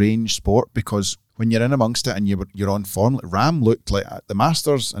strange sport because when you're in amongst it and you're on form, like Rahm looked like at the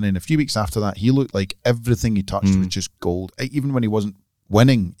Masters, and then a few weeks after that, he looked like everything he touched was just gold. Even when he wasn't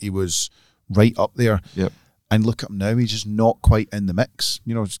winning, he was right up there. Yep. And look at him now, he's just not quite in the mix.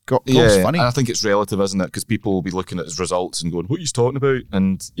 You know, golf's funny. I think it's relative, isn't it? Because people will be looking at his results and going, what are you talking about?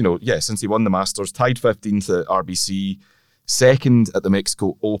 And, since he won the Masters, tied 15th at RBC, second at the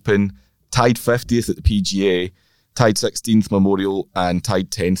Mexico Open, tied 50th at the PGA, tied 16th Memorial, and tied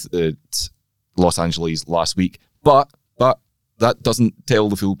 10th at Los Angeles last week. But that doesn't tell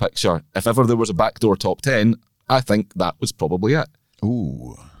the full picture. If ever there was a backdoor top 10, I think that was probably it.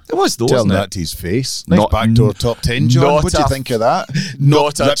 Ooh. It was though, Tell wasn't that it? to his face. Nice backdoor top 10, John. What do you think of that?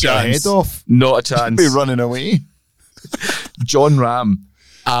 Not a chance. Your head off. Not a chance. Be running away. Jon Rahm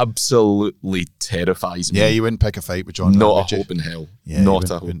absolutely terrifies me. Yeah, you wouldn't pick a fight with Jon Rahm. Not a hope in hell. Yeah, not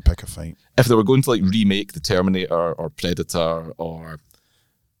you wouldn't pick a fight. If they were going to remake the Terminator or Predator or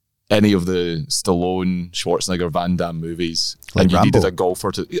any of the Stallone, Schwarzenegger, Van Damme movies, like and you Rambo. needed a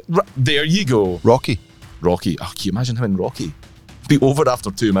golfer to... There you go. Rocky. Oh, can you imagine him in Rocky? Be over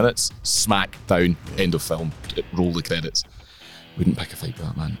after 2 minutes, smack down, end of film, roll the credits. Wouldn't pick a fight with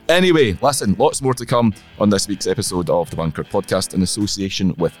that man. Anyway, listen, lots more to come on this week's episode of the Bunker Podcast in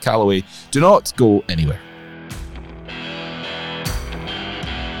association with Callaway. Do not go anywhere.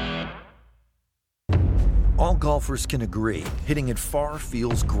 All golfers can agree, hitting it far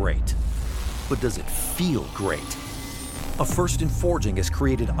feels great. But does it feel great? A first in forging has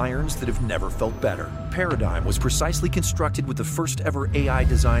created irons that have never felt better. Paradigm was precisely constructed with the first ever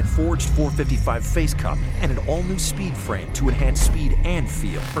AI-designed forged 455 face cup and an all-new speed frame to enhance speed and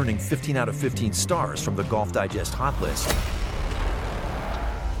feel, earning 15 out of 15 stars from the Golf Digest Hot List.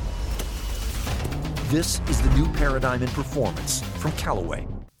 This is the new Paradigm in performance from Callaway.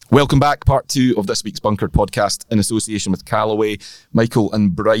 Welcome back, part 2 of this week's Bunkered Podcast in association with Callaway. Michael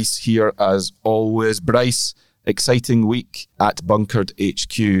and Bryce here as always. Bryce, exciting week at Bunkered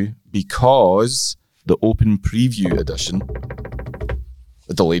HQ because the Open Preview Edition,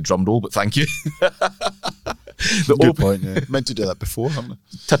 a delayed drum roll, but thank you. Good point, yeah. Meant to do that before, haven't I?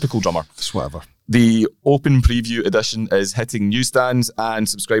 Typical drummer. It's whatever. The Open Preview Edition is hitting newsstands and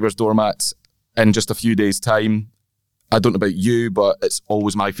subscribers' doormats in just a few days' time. I don't know about you, but it's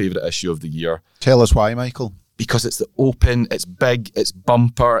always my favourite issue of the year. Tell us why, Michael. Because it's the Open, it's big, it's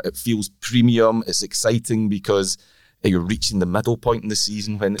bumper, it feels premium, it's exciting because you're reaching the middle point in the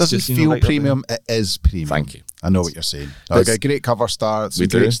season when it's doesn't just feel premium. It is premium. Thank you. I know what you're saying. I've got a great cover star, some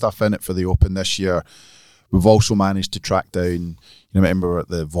great stuff in it for the Open this year. We've also managed to track down, remember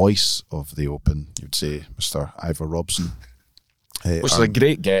the voice of the Open, you'd say Mr. Ivor Robson. Which is a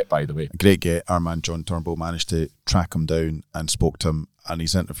great get, by the way. A great get. Our man John Turnbull managed to track him down and spoke to him, and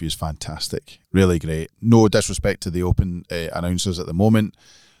his interview is fantastic. Really great. No disrespect to the Open announcers at the moment,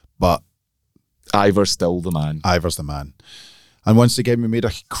 but Ivor's still the man. Ivor's the man. And once again, we made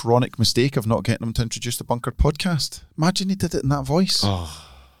a chronic mistake of not getting him to introduce the Bunkered Podcast. Imagine he did it in that voice. Oh.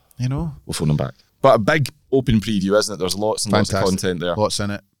 We'll phone him back. But a big Open preview, isn't it? There's lots and lots of content there. Lots in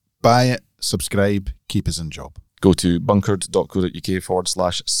it. Buy it, subscribe, keep us in job. Go to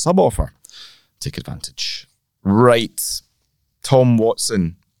bunkered.co.uk/sub-offer. Take advantage. Right. Tom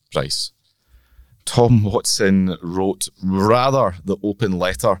Watson, Bryce. Tom Watson wrote rather the open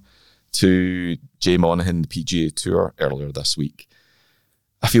letter to Jay Monahan, the PGA Tour, earlier this week.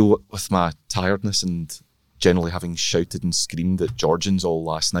 I feel with my tiredness and generally having shouted and screamed at Georgians all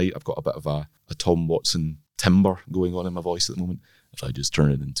last night, I've got a bit of a Tom Watson timbre going on in my voice at the moment. If I just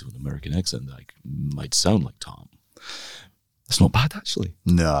turn it into an American accent, I might sound like Tom. It's not bad, actually.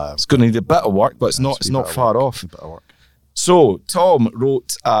 No. It's going to need a bit of work, but it's not far off. So, Tom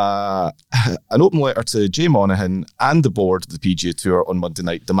wrote an open letter to Jay Monahan and the board of the PGA Tour on Monday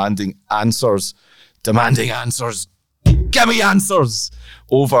night demanding answers. Get give me answers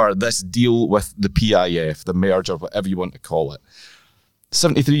over this deal with the PIF, the merger, whatever you want to call it.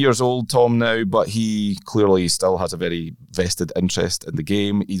 73 years old, Tom, now, but he clearly still has a very vested interest in the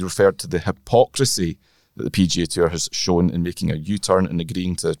game. He referred to the hypocrisy that the PGA Tour has shown in making a U-turn and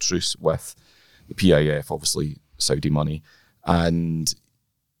agreeing to a truce with the PIF, obviously Saudi money. And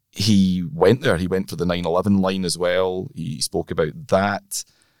he went there. He went for the 9/11 line as well. He spoke about that.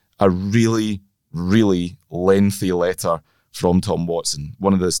 A really, really lengthy letter from Tom Watson,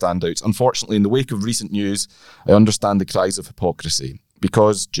 one of the standouts. Unfortunately, in the wake of recent news, I understand the cries of hypocrisy.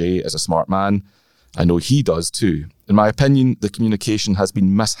 Because Jay is a smart man, I know he does too. In my opinion, the communication has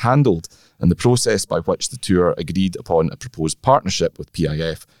been mishandled, and the process by which the tour agreed upon a proposed partnership with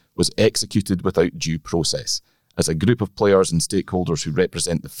PIF was executed without due process. As a group of players and stakeholders who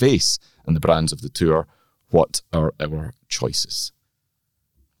represent the face and the brands of the tour, what are our choices?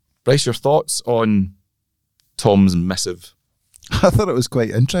 Bryce, your thoughts on Tom's missive? I thought it was quite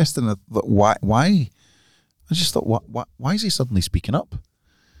interesting. I thought, why? I just thought, why is he suddenly speaking up?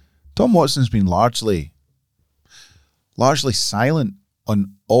 Tom Watson's been largely silent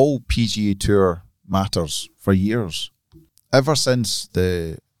on all PGA Tour matters for years. Ever since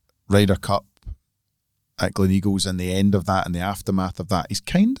the Ryder Cup at Gleneagles and the end of that and the aftermath of that, he's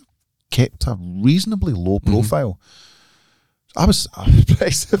kind of kept a reasonably low profile. I was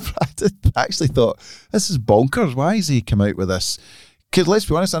pretty surprised. I actually thought, this is bonkers. Why has he come out with this? Because let's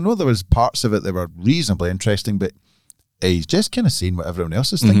be honest, I know there was parts of it that were reasonably interesting, but he's just kind of saying what everyone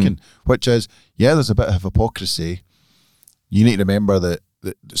else is thinking, which is, yeah, there's a bit of hypocrisy. You need to remember that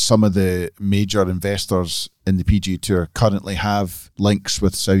some of the major investors in the PGA Tour currently have links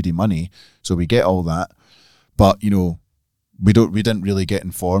with Saudi money, so we get all that. But, you know, we didn't really get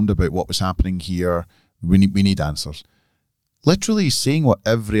informed about what was happening here. We need answers. Literally saying what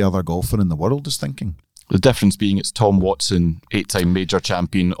every other golfer in the world is thinking. The difference being it's Tom Watson, 8-time major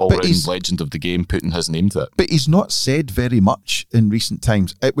champion, all-round legend of the game, putting his name to it. But he's not said very much in recent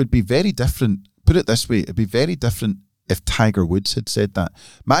times. It would be very different, put it this way, it'd be very different if Tiger Woods had said that.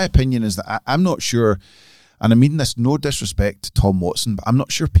 My opinion is that I'm not sure, and I mean this no disrespect to Tom Watson, but I'm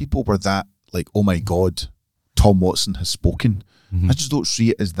not sure people were that like, oh my God, Tom Watson has spoken. I just don't see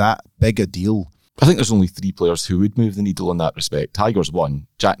it as that big a deal. I think there's only 3 players who would move the needle in that respect. Tiger's one.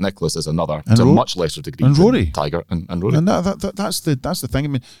 Jack Nicklaus is another. To a much lesser degree. And Rory. Tiger and Rory. And that's the thing. I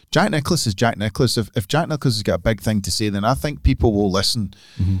mean, Jack Nicklaus is Jack Nicklaus. If Jack Nicklaus has got a big thing to say, then I think people will listen.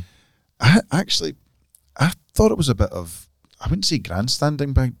 I thought it was a bit of, I wouldn't say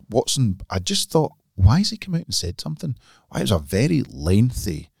grandstanding by Watson. I just thought, why has he come out and said something? Why it was a very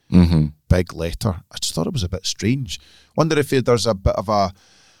lengthy, big letter. I just thought it was a bit strange. Wonder if there's a bit of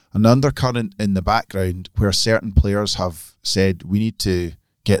an undercurrent in the background where certain players have said, we need to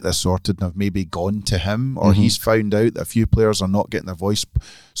get this sorted, and have maybe gone to him, or he's found out that a few players are not getting their voice.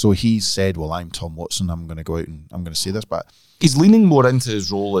 So he's said, well, I'm Tom Watson, I'm going to go out and I'm going to say this. But he's leaning more into his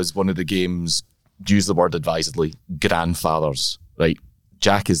role as one of the game's, use the word advisedly, grandfathers, right?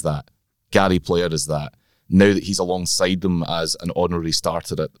 Jack is that. Gary Player is that. Now that he's alongside them as an honorary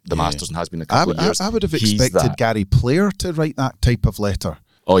starter at the Masters and has been a couple of years. I would have expected Gary Player to write that type of letter.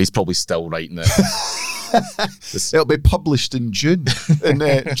 Oh, he's probably still writing it. It'll be published in June,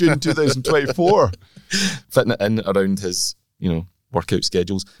 June 2024. Fitting it in around his, workout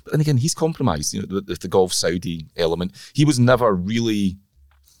schedules. But then again, he's compromised, the Golf Saudi element. He was never really...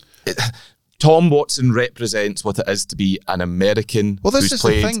 Tom Watson represents what it is to be an American who's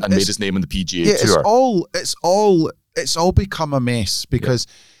played and made his name on the PGA Tour. It's all become a mess because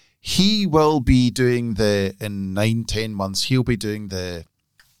he will be doing in 9-10 months, he'll be doing the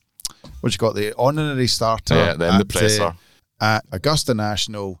honorary starter then the presser at Augusta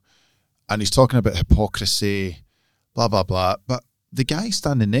National, and he's talking about hypocrisy, blah, blah, blah. But the guy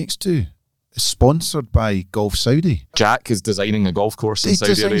standing next to is sponsored by Golf Saudi. Jack is designing a golf course in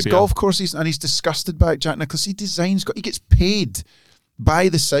Saudi Arabia. He designs golf courses, and he's disgusted by Jack Nicklaus. He gets paid by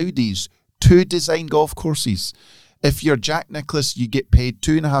the Saudis to design golf courses. If you're Jack Nicklaus, you get paid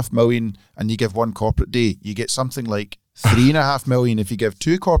 $2.5 million and you give one corporate day. You get something like $3.5 million if you give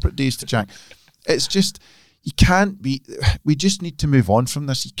 2 corporate days to Jack. It's just, we just need to move on from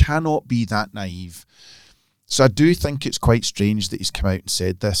this. You cannot be that naive. So I do think it's quite strange that he's come out and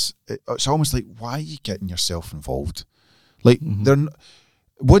said this. It's almost like, why are you getting yourself involved? Like,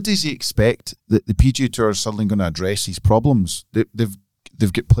 what does he expect that the PGA Tour is suddenly going to address these problems?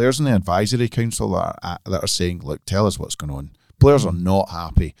 They've got players in the advisory council that are saying, look, tell us what's going on. Players are not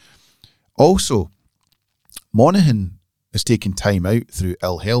happy. Also, Monahan has taken time out through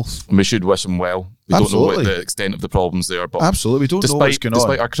ill health. And we should wish him well. We Absolutely. don't know what the extent of the problems there, but Absolutely, we don't know what's going on.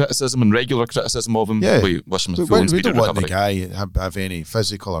 Despite our criticism and regular criticism of him, we wish him a full and We speedy don't want the recovery. guy have any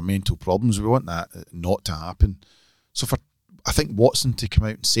physical or mental problems. We want that not to happen. So I think Watson to come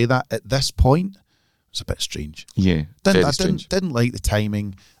out and say that at this point was a bit strange. Yeah, Didn't like the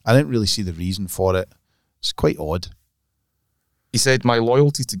timing. I didn't really see the reason for it. It's quite odd. He said, "My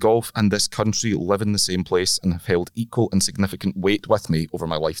loyalty to golf and this country live in the same place and have held equal and significant weight with me over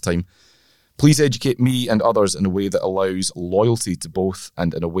my lifetime. Please educate me and others in a way that allows loyalty to both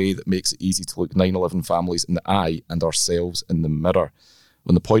and in a way that makes it easy to look 9/11 families in the eye and ourselves in the mirror."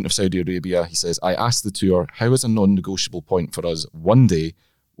 On the point of Saudi Arabia, he says, "I asked the tour, how is a non-negotiable point for us one day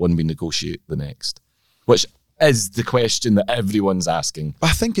when we negotiate the next?" Which is the question that everyone's asking.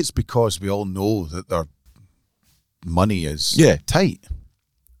 I think it's because we all know that their money is tight.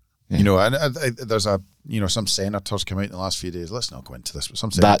 Yeah. You know, and there's some senators come out in the last few days. Let's not go into this, but some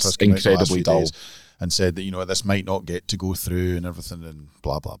senators That's come out in the last incredibly few dull. days and said that, this might not get to go through and everything and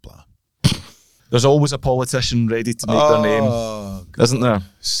blah, blah, blah. There's always a politician ready to make their name, God. isn't there?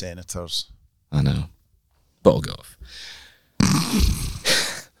 Senators. I know. Bottle golf.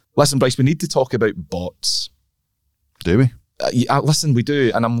 Listen, Bryce, we need to talk about bots. Do we? Listen, we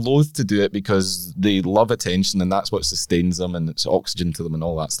do, and I'm loath to do it because they love attention and that's what sustains them and it's oxygen to them and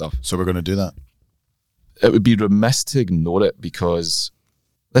all that stuff. So we're going to do that. It would be remiss to ignore it because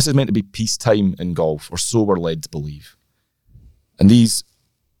this is meant to be peacetime in golf, or so we're led to believe. And these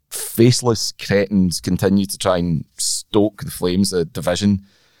faceless cretins continue to try and stoke the flames of division.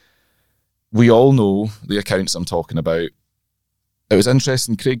 We all know the accounts I'm talking about. It was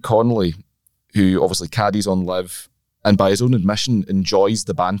interesting, Craig Connolly, who obviously caddies on Liv, and by his own admission enjoys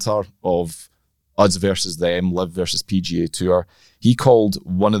the banter of us versus them, Liv versus PGA Tour. He called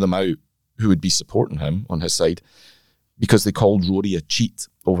one of them out who would be supporting him on his side because they called Rory a cheat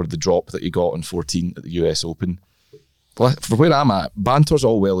over the drop that he got on 14 at the US Open. For where I'm at, banter's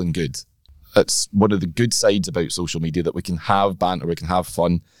all well and good. It's one of the good sides about social media that we can have banter, we can have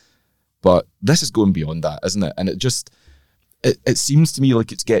fun, but this is going beyond that, isn't it? And it seems to me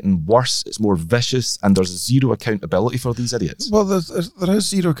like it's getting worse, it's more vicious, and there's zero accountability for these idiots. Well, there is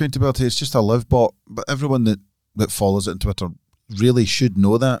zero accountability. It's just a live bot, but everyone that follows it on Twitter really should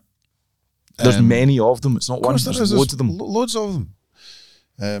know that. There's many of them. It's not one. There's loads of them. Loads of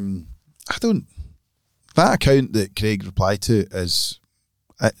them. That account that Craig replied to it's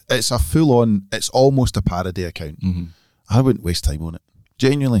a full-on, it's almost a parody account. Mm-hmm. I wouldn't waste time on it.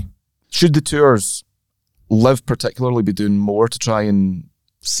 Genuinely. Should the tours, Liv particularly, be doing more to try and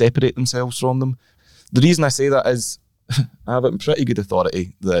separate themselves from them? The reason I say that is I have it in pretty good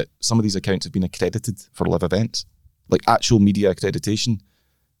authority that some of these accounts have been accredited for Liv events, like actual media accreditation.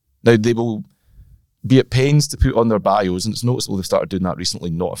 Now, they will be at pains to put on their bios, and it's noticeable they've started doing that recently,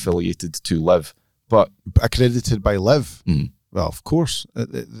 not affiliated to Liv, but accredited by Liv. Mm. Well, of course.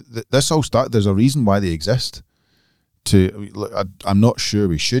 This all started, there's a reason why they exist. I'm not sure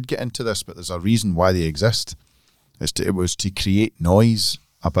we should get into this, but there's a reason why they exist. It was to create noise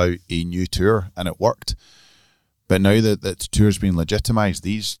about a new tour, and it worked. But now that the tour's been legitimised,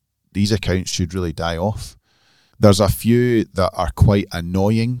 these accounts should really die off. There's a few that are quite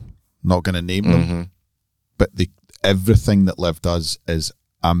annoying, not going to name them, but everything that Liv does is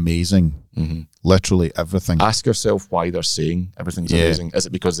amazing. Mm-hmm. Literally everything. Ask yourself why they're saying everything's amazing. Is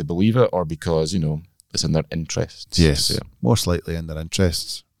it because they believe it, or because, it's in their interests? Yes, most likely in their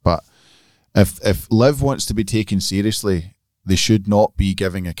interests. But if Liv wants to be taken seriously, they should not be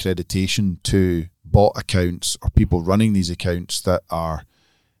giving accreditation to bot accounts or people running these accounts that are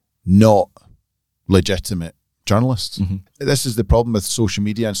not legitimate journalists. Mm-hmm. This is the problem with social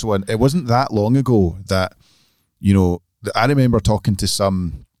media and so on. It wasn't that long ago that, I remember talking to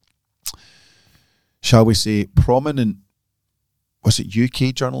some, shall we say, prominent, was it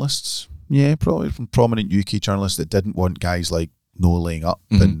UK journalists? Yeah, probably from prominent UK journalists that didn't want guys like Noah laying up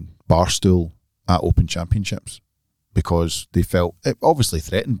and Barstool at Open Championships because they felt obviously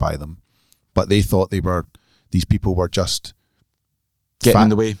threatened by them, but they thought these people were just getting in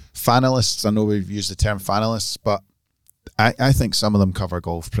the way. Fanalists. I know we've used the term fanalists, but I think some of them cover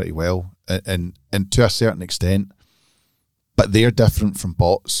golf pretty well and to a certain extent, but they're different from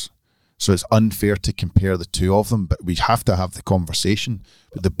bots. So it's unfair to compare the two of them, but we have to have the conversation.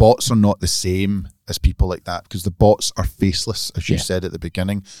 But the bots are not the same as people like that because the bots are faceless, as you said at the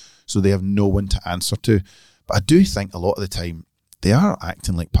beginning, so they have no one to answer to. But I do think a lot of the time they are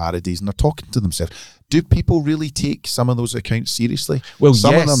acting like parodies and they're talking to themselves. Do people really take some of those accounts seriously? Well,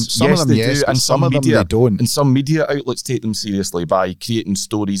 some yes, of them, do, and some of them they don't. And some media outlets take them seriously by creating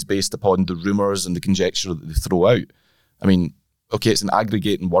stories based upon the rumours and the conjecture that they throw out. I mean, okay, it's an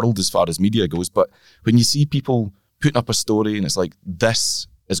aggregating world as far as media goes, but when you see people putting up a story and it's like, this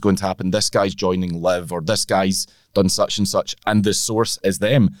is going to happen, this guy's joining Liv, or this guy's done such and such, and the source is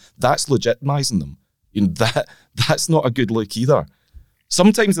them, that's legitimizing them. You know, that's not a good look either.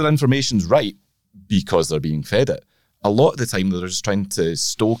 Sometimes their information's right because they're being fed it. A lot of the time they're just trying to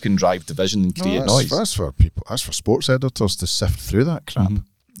stoke and drive division and create noise. That's for people. That's for sports editors to sift through that crap.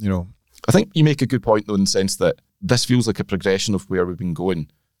 You know, I think you make a good point though, in the sense that this feels like a progression of where we've been going.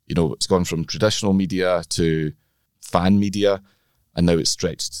 You know, it's gone from traditional media to fan media, and now it's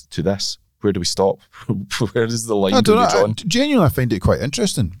stretched to this. Where do we stop? Where is the line going to be drawn? Genuinely, I find it quite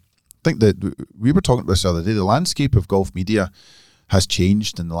interesting. I think that we were talking about this the other day. The landscape of golf media has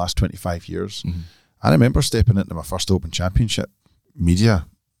changed in the last 25 years. Mm-hmm. I remember stepping into my first Open Championship media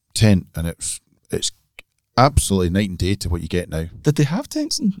tent, and it's absolutely night and day to what you get now. Did they have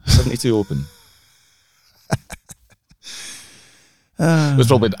tents in 72 Open? It was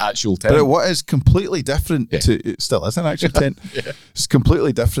probably an actual tent. But what is completely different to, it still is an actual tent. Yeah. It's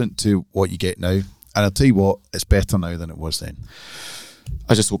completely different to what you get now. And I'll tell you what, it's better now than it was then.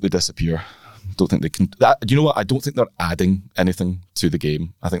 I just hope they disappear. Don't think they can. You know what? I don't think they're adding anything to the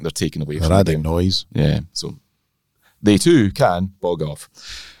game. I think they're taking away from the game. They're adding noise. Yeah, so they too can bog off.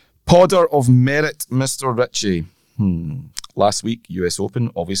 Podder of Merit, Mr. Ritchie. Last week, US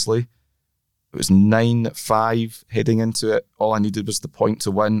Open, obviously. It was 9-5 heading into it. All I needed was the point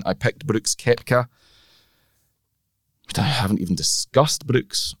to win. I picked Brooks Koepka. I haven't even discussed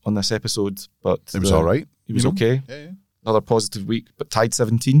Brooks on this episode, but it was all right. He was okay. Yeah. Another positive week, but tied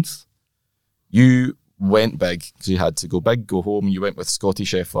 17th. You went big because you had to go big, go home. You went with Scottie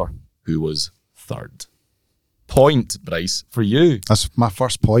Scheffler, who was third. Point, Bryce, for you. That's my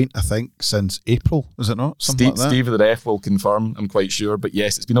first point, I think, since April, is it not? Something like that. Steve of the Ref will confirm, I'm quite sure. But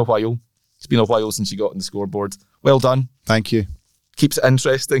yes, it's been a while. It's been a while since you got on the scoreboard. Well done. Thank you. Keeps it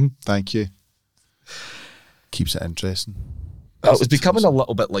interesting. Thank you. Keeps it interesting. It was becoming a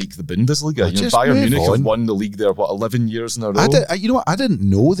little bit like the Bundesliga. You know, Bayern Munich have won the league there, 11 years in a row? You know what? I didn't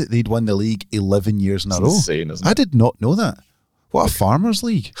know that they'd won the league 11 years in a row. It's insane, isn't it? I did not know that. What a farmers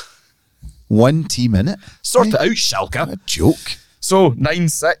league. One team in it. Sort it out, Schalke. A joke. So,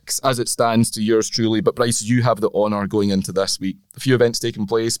 9-6 as it stands to yours truly. But Bryce, you have the honour going into this week. A few events taking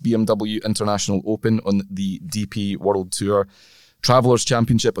place. BMW International Open on the DP World Tour. Travelers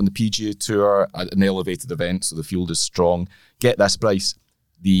Championship on the PGA Tour, an elevated event, so the field is strong. Get this, Bryce.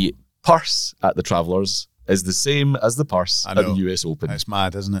 The purse at the Travelers is the same as the purse at the US Open. It's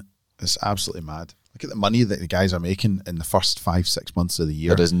mad, isn't it? It's absolutely mad. Look at the money that the guys are making in the first 5-6 months of the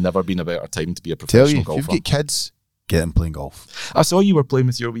year. There has never been a better time to be a professional golfer. If you've got kids, get them playing golf. I saw you were playing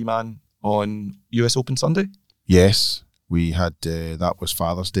with your wee man on US Open Sunday. Yes, we had, that was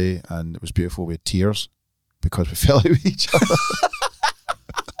Father's Day, and it was beautiful. We had tears because we fell out with each other.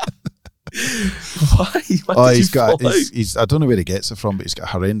 Why? Why did you fall out? I don't know where he gets it from, but he's got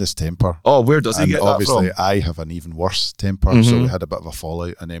a horrendous temper. Oh, where does he get that from? Obviously, I have an even worse temper, so we had a bit of a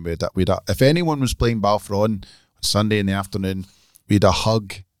fallout, and then if anyone was playing Balfron on Sunday in the afternoon, we had a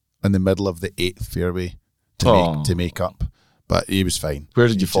hug in the middle of the 8th fairway to make up. But he was fine. Where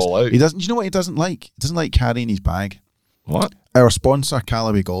did you fall out? He doesn't. You know what he doesn't like? He doesn't like carrying his bag. What? Our sponsor,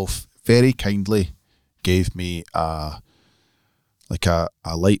 Callaway Golf, very kindly gave me a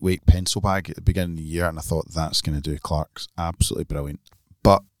lightweight pencil bag at the beginning of the year, and I thought that's going to do Clark's. Absolutely brilliant.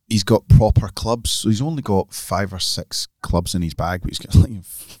 But he's got proper clubs, so he's only got 5 or 6 clubs in his bag, but he's got like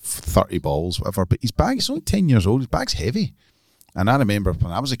 30 balls, whatever. But his bag, he's only 10 years old, his bag's heavy. And I remember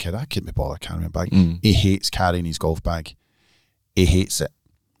when I was a kid, I couldn't be bothered carrying my bag. He hates carrying his golf bag. He hates it.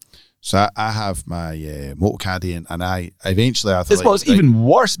 So I have my motor caddy, and I eventually I thought it's even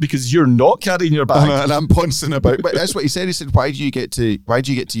worse because you're not carrying your bag and I'm pouncing about. But that's what he said. He said, "Why do you get to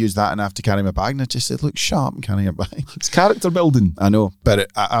use that and I have to carry my bag?" And I just said, "Look, shut up and carry your bag." It's character building. I know, but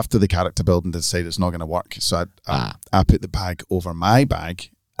after the character building, they decided it's not going to work. So I put the bag over my bag,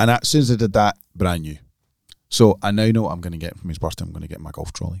 and as soon as I did that, brand new. So I now know what I'm going to get from his birthday. I'm going to get my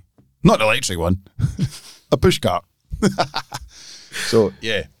golf trolley, not an electric one, a push cart. So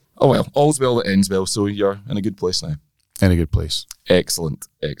yeah. Oh well, all's well that ends well, so you're in a good place now. In a good place. Excellent.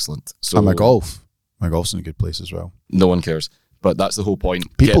 So and my golf's in a good place as well. No one cares, but that's the whole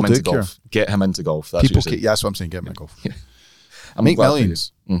point. People Get him do into care. golf. Get him into golf. That's People what you're saying. that's what I'm saying, get him into golf. Yeah. Make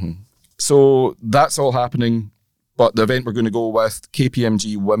millions. So that's all happening, but the event we're going to go with,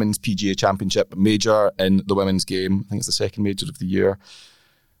 KPMG Women's PGA Championship Major in the women's game. I think it's the second major of the year.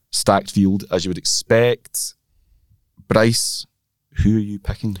 Stacked field, as you would expect. Bryce, who are you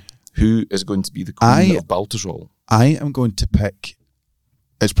picking? Who is going to be the queen of Baltusrol? I am going to pick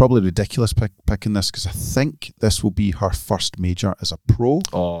it's probably ridiculous picking this because I think this will be her first major as a pro.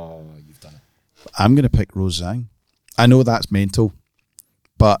 Oh, you've done it. I'm going to pick Rose Zhang. I know that's mental,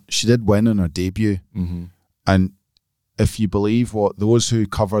 but she did win on her debut. Mm-hmm. And if you believe what those who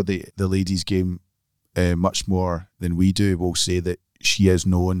cover the ladies' game much more than we do will say, that she is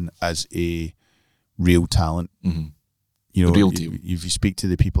known as a real talent. Mm-hmm. You know, the real deal. If you speak to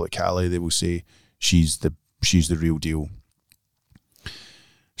the people at Cali, they will say she's the real deal.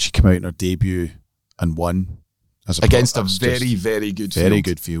 She came out in her debut and won against a very, very good field. Very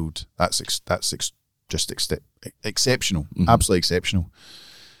good field. That's just exceptional. Mm-hmm. Absolutely exceptional.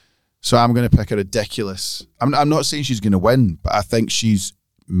 So I'm going to pick a ridiculous. I'm not saying she's going to win, but I think she's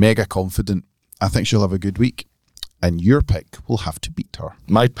mega confident. I think she'll have a good week. And your pick will have to beat her.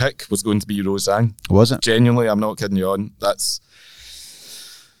 My pick was going to be Rose Zhang. Was it? Genuinely, I'm not kidding you on. There's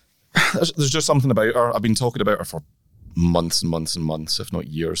just something about her. I've been talking about her for months and months and months, if not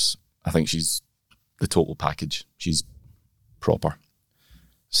years. I think she's the total package. She's proper.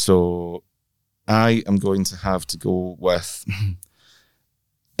 So I am going to have to go with...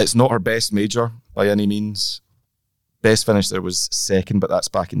 It's not her best major by any means. Best finish there was second, but that's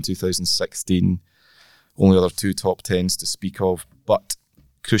back in 2016. Only other 2 top 10s to speak of. But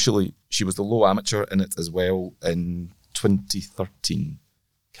crucially, she was the low amateur in it as well in 2013.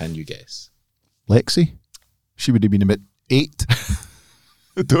 Can you guess? Lexi? She would have been about 8.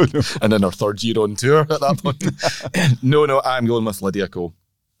 I don't know. And in her third year on tour at that point. No, I'm going with Lydia Ko.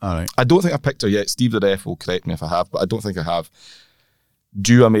 All right. I don't think I picked her yet. Steve the ref will correct me if I have, but I don't think I have.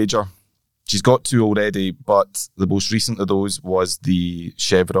 Due a major. She's got 2 already, but the most recent of those was the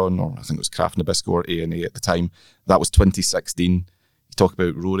Chevron, or I think it was Kraft Nabisco or ANA at the time. That was 2016. You talk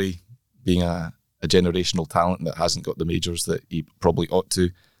about Rory being a generational talent that hasn't got the majors that he probably ought to.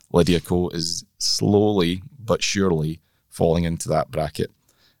 Lydia Ko is slowly but surely falling into that bracket.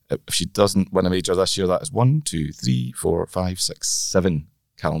 If she doesn't win a major this year, that is 1, 2, 3, 4, 5, 6, 7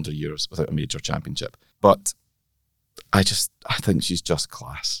 calendar years without a major championship. But I think she's just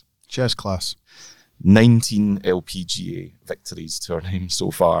class. She has class. 19 LPGA victories to her name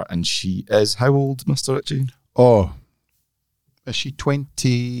so far, and she is how old, Mr. Ritchie? Oh, is she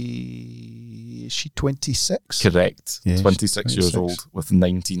 20? Is she 26? Correct. Yeah, 26 years old with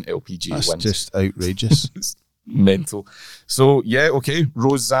 19 LPGA That's wins. just outrageous. It's mental. So, yeah, okay.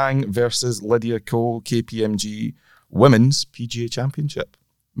 Rose Zhang versus Lydia Ko, KPMG Women's PGA Championship.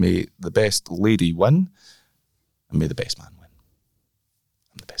 May the best lady win, and may the best man win.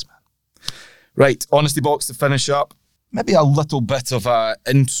 I'm the best man. Right, Honesty Box to finish up. Maybe a little bit of a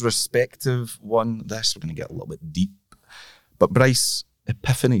introspective one. This, we're going to get a little bit deep. But Bryce,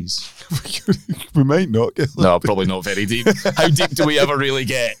 epiphanies. We might not get No, probably not very deep. How deep do we ever really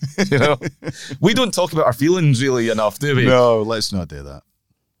get? You know, we don't talk about our feelings really enough, do we? No, let's not do that.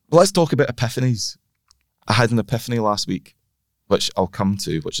 Let's talk about epiphanies. I had an epiphany last week, which I'll come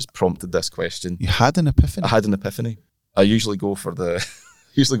to, which has prompted this question. You had an epiphany? I had an epiphany. I usually go for the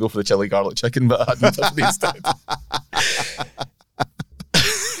chili garlic chicken, but I had an epiphany instead.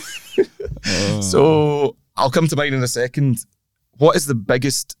 So I'll come to mine in a second. What is the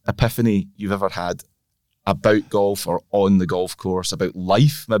biggest epiphany you've ever had about golf or on the golf course, about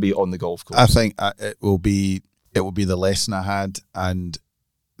life, maybe on the golf course? I think it will be the lesson I had, and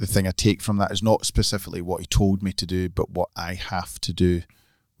the thing I take from that is not specifically what he told me to do, but what I have to do,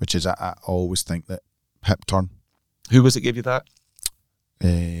 which is I always think that hip turn. Who was it gave you that?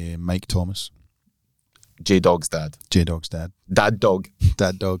 Mike Thomas. J-Dog's dad. J-Dog's dad. Dad dog.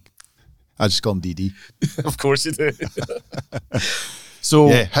 Dad dog. I just call him DD. Of course you do. So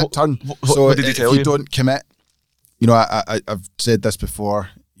yeah, hip turn. So what did he tell you? If you don't commit, you know, I've said this before.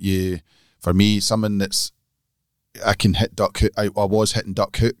 For me, someone that's I can hit duck hook. I was hitting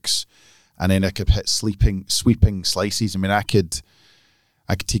duck hooks, and then I could hit sweeping slices. I mean, I could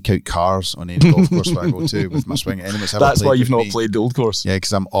take out cars on any golf course where I go to with my swing. That's why you've not played the old course. Yeah,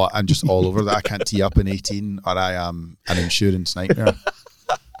 because I'm just all over that. I can't tee up in 18, or I am an insurance nightmare.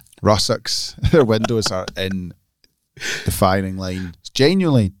 Russocks, their windows are in the firing line. It's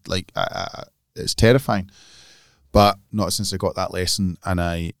genuinely like it's terrifying, but not since I got that lesson, and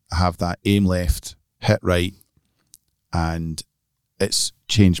I have that aim left, hit right, and it's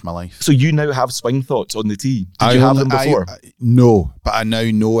changed my life. So you now have swing thoughts on the tee. Did you have them before? No, but I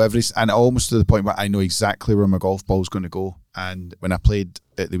now know and almost to the point where I know exactly where my golf ball's going to go. And when I played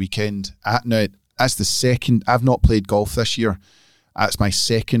at the weekend, that's the second. I've not played golf this year. That's my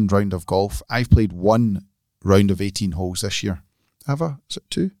second round of golf. I've played one round of 18 holes this year. Have I? Is it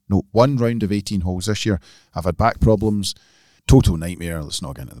 2? No, 1 round of 18 holes this year. I've had back problems. Total nightmare. Let's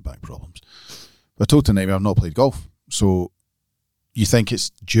not get into the back problems. But total nightmare. I've not played golf. So you think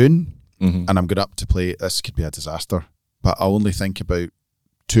it's June and I'm going up to play, this could be a disaster. But I only think about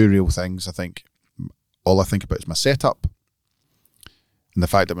two real things. All I think about is my setup and the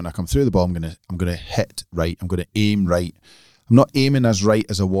fact that when I come through the ball, I'm gonna hit right. I'm going to aim right. I'm not aiming as right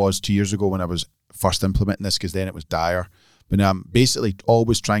as I was 2 years ago when I was first implementing this, because then it was dire. But now I'm basically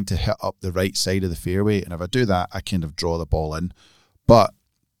always trying to hit up the right side of the fairway, and if I do that, I kind of draw the ball in. But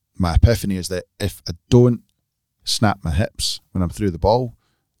my epiphany is that if I don't snap my hips when I'm through the ball,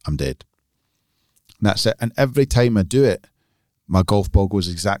 I'm dead. And that's it. And every time I do it, my golf ball goes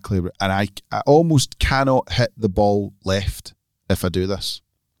exactly, and I almost cannot hit the ball left if I do this.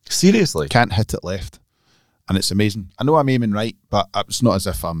 Seriously? Can't hit it left. And it's amazing. I know I'm aiming right, but it's not as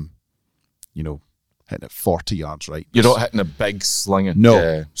if I'm, hitting it 40 yards right. You're not hitting a big slinging. No.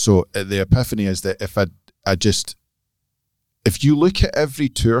 Yeah. So the epiphany is that if you look at every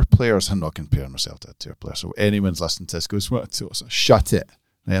tour players, I'm not comparing myself to a tour player. So anyone's listening to this goes, what? Shut it.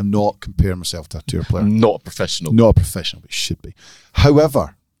 I am not comparing myself to a tour player. Not a professional. Not a professional, but should be.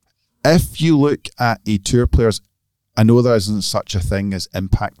 However, if you look at a tour player's, I know there isn't such a thing as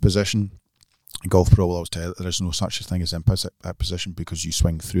impact position. Golf Pro will always tell you that there is no such a thing as impact position, because you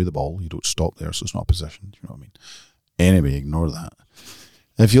swing through the ball, you don't stop there, so it's not a position. You know what I mean? Anyway, ignore that.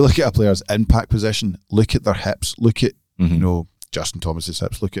 If you look at a player's impact position, look at their hips, look at Justin Thomas's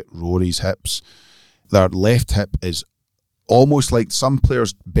hips, look at Rory's hips. Their left hip is almost like some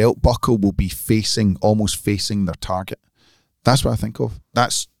players' belt buckle will be almost facing their target. That's what I think of.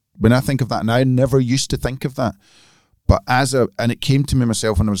 That's when I think of that, and I never used to think of that. But and it came to me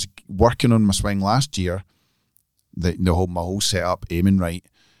myself when I was working on my swing last year, my whole setup, aiming right.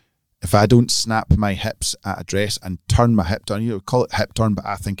 If I don't snap my hips at address and turn my hip turn, call it hip turn, but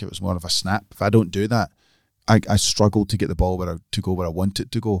I think it was more of a snap. If I don't do that, I struggle to get the ball to go where I want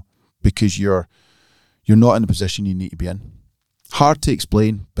it to go, because you're not in the position you need to be in. Hard to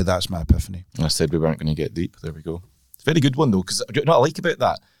explain, but that's my epiphany. I said we weren't going to get deep. There we go. It's a very good one, though, because you know what I like about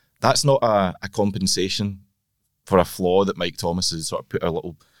that? That's not a compensation for a flaw that Mike Thomas has sort of put a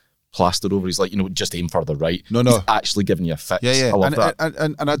little plaster over. He's like, just aim further right. No. He's actually giving you a fix. Yeah. I love that.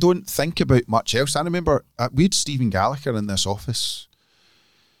 And I don't think about much else. I remember we had Stephen Gallagher in this office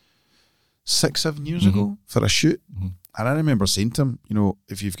 6-7 years ago for a shoot. Mm-hmm. And I remember saying to him,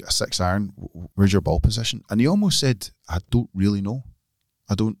 if you've got a 6 iron, where's your ball position? And he almost said, I don't really know.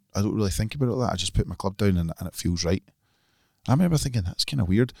 I don't really think about it like that. I just put my club down and it feels right. I remember thinking, that's kind of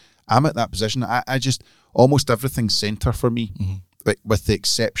weird. I'm at that position. I just, almost everything's centre for me, with the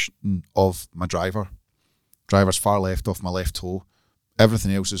exception of my driver. Driver's far left off my left toe.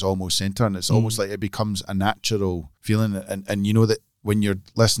 Everything else is almost centre, and it's almost like it becomes a natural feeling. And you know that when you're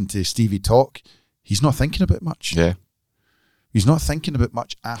listening to Stevie talk, he's not thinking about much. Yeah. He's not thinking about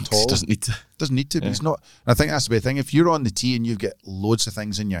much at all. He doesn't need to. Doesn't need to. Yeah. He's not. And I think that's the big thing. If you're on the tee and you've got loads of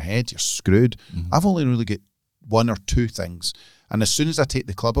things in your head, you're screwed. I've only really got 1 or 2 things. And as soon as I take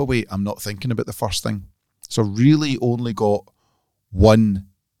the club away, I'm not thinking about the first thing. So really only got 1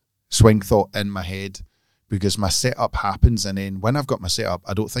 swing thought in my head, because my setup happens, and then when I've got my setup,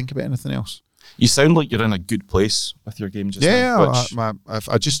 I don't think about anything else. You sound like you're in a good place with your game just now. Yeah,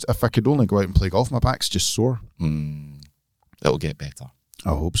 if I could only go out and play golf, my back's just sore. It'll get better. I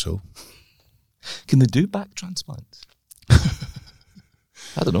hope so. Can they do back transplants?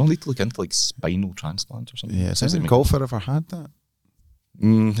 I don't know. I need to look into like spinal transplant or something. Yeah, has any golfer ever had that?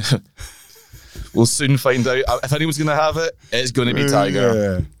 We'll soon find out. If anyone's going to have it, it's going to be Tiger.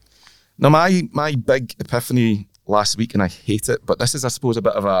 Yeah. Now, my big epiphany last week, and I hate it, but this is, I suppose, a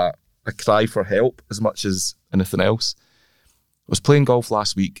bit of a cry for help as much as anything else. I was playing golf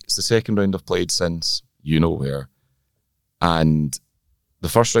last week. It's the second round I've played since where. And the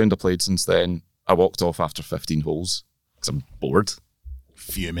first round I played since then, I walked off after 15 holes because I'm bored.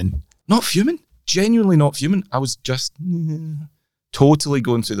 Fuming. Not fuming. Genuinely not fuming. I was just totally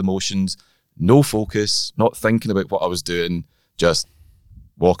going through the motions, no focus, not thinking about what I was doing, just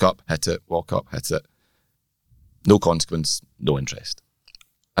walk up, hit it, walk up, hit it. No consequence, no interest.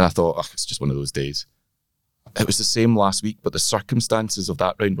 And I thought, it's just one of those days. It was the same last week, but the circumstances of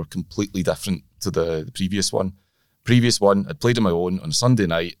that round were completely different to the previous one. Previous one, I'd played on my own on a Sunday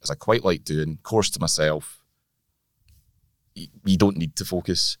night, as I quite like doing, course to myself. You don't need to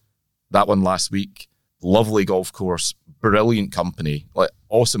focus. That one last week, lovely golf course, brilliant company, like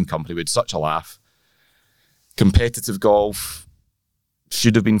awesome company. We had such a laugh. Competitive golf,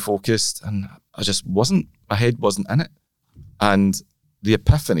 should have been focused, and I just wasn't. My head wasn't in it. And the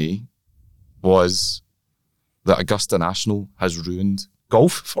epiphany was that Augusta National has ruined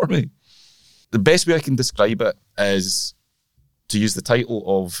golf for me. The best way I can describe it is to use the title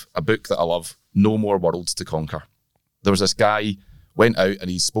of a book that I love, No More Worlds to Conquer. There was this guy went out and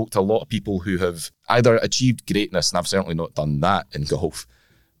he spoke to a lot of people who have either achieved greatness, and I've certainly not done that in golf,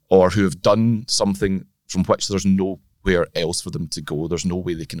 or who have done something from which there's nowhere else for them to go. There's no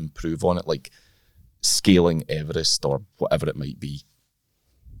way they can improve on it, like scaling Everest or whatever it might be.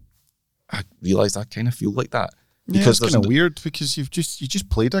 I realised I kind of feel like that. Because it's kind of weird because you just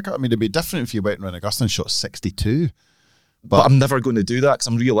played I mean, it'd be different if you went around Augusta and shot 62. But I'm never going to do that because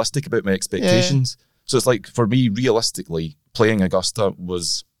I'm realistic about my expectations. Yeah. So it's like, for me, realistically, playing Augusta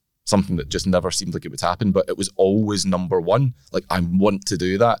was something that just never seemed like it would happen, but it was always number one. Like, I want to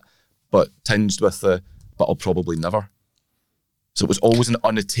do that, but tinged with but I'll probably never. So it was always an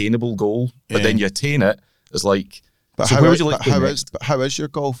unattainable goal, but then you attain it. It's like, but so how, where would you like to go next? How is your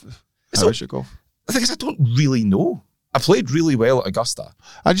golf? How is your golf? The thing is, I don't really know. I played really well at Augusta.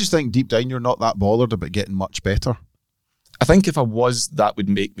 I just think deep down you're not that bothered about getting much better. I think if I was, that would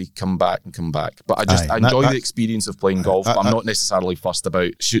make me come back. But I enjoy the experience of playing golf, but I'm not necessarily fussed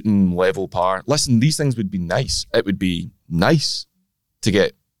about shooting level par. Listen, these things would be nice. It would be nice to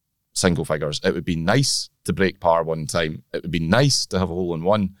get single figures. It would be nice to break par one time. It would be nice to have a hole in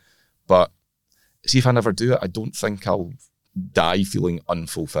one. But see, if I never do it, I don't think I'll die feeling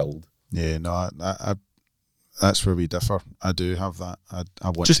unfulfilled. Yeah, no, I that's where we differ. I do have that. I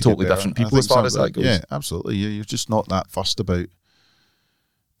want just to totally different people as far as that goes. Yeah, absolutely. You're just not that fussed about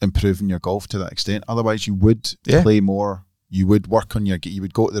improving your golf to that extent. Otherwise, you would play more. You would work on you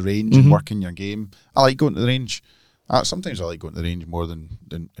would go to the range and work on your game. I like going to the range. Sometimes I like going to the range more than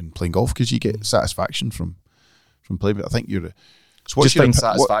playing golf because you get satisfaction from playing. But I think just find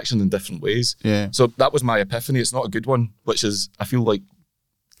satisfaction in different ways. Yeah. So that was my epiphany. It's not a good one, which is, I feel like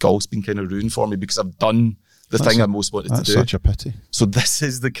golf's been kind of ruined for me because I've done the thing I most wanted to do. That's such a pity. So this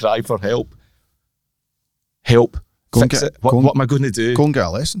is the cry for help. Help. Fix it. What am I going to do? Go and get a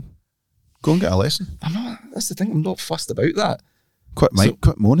lesson. Go and get a lesson. That's the thing. I'm not fussed about that. Quit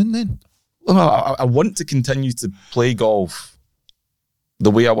moaning then. Well, no, I want to continue to play golf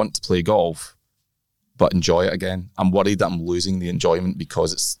the way I want to play golf, but enjoy it again. I'm worried that I'm losing the enjoyment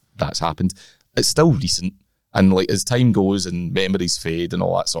because that's happened. It's still recent. And like as time goes and memories fade and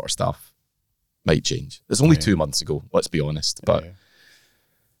all that sort of stuff, might change. It's only 2 months ago, let's be honest. But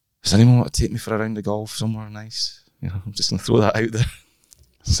does anyone want to take me for a round of golf somewhere nice? You know, I'm just going to throw that out there.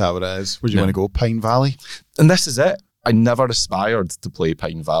 Is that what it is? Where do you want to go? Pine Valley? And this is it. I never aspired to play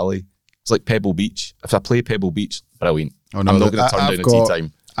Pine Valley. It's like Pebble Beach. If I play Pebble Beach, brilliant. I'm not going to turn down a tee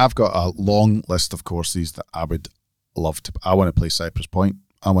time. I've got a long list of courses that I would love to. I want to play Cypress Point.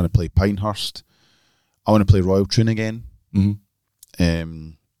 I want to play Pinehurst. I want to play Royal Troon again. Mm-hmm.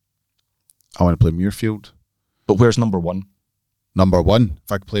 I want to play Muirfield. But where's number one? Number one,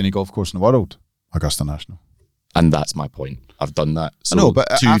 if I could play any golf course in the world, Augusta National. And that's my point. I've done that. So I know, but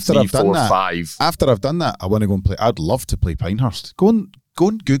 2, after 3, I've done 4, that, 5. After I've done that, I want to go and play. I'd love to play Pinehurst. Go and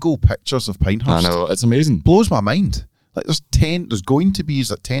Google pictures of Pinehurst. I know, it's amazing. Blows my mind. Like there's 10. There's going to be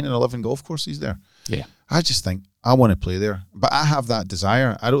 10 and 11 golf courses there. Yeah. I just think I want to play there, but I have that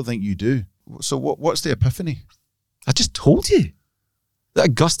desire. I don't think you do. So what's the epiphany? I just told you that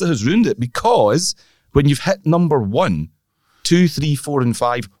Augusta has ruined it because when you've hit number 1, 2, 3, 4, and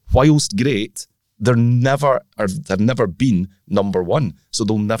 5, whilst great, they're never been number 1, so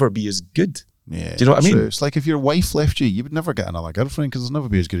they'll never be as good. Yeah, do you know what I mean? True. It's like if your wife left you, you would never get another girlfriend because they'll never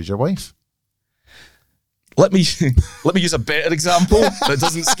be as good as your wife. Let me use a better example that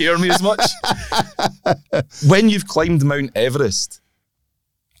doesn't scare me as much. When you've climbed Mount Everest,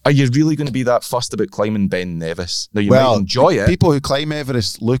 are you really going to be that fussed about climbing Ben Nevis? Now, you might enjoy it. People who climb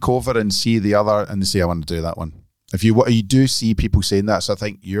Everest look over and see the other and they say, I want to do that one. If you do see people saying that, so I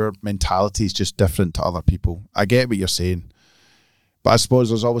think your mentality is just different to other people. I get what you're saying. But I suppose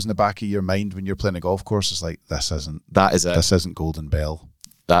there's always in the back of your mind when you're playing a golf course, it's like, this isn't Golden Bell.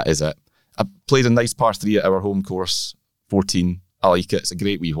 That is it. I played a nice par 3 at our home course, 14. I like it. It's a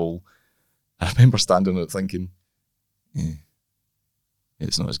great wee hole. I remember standing there thinking,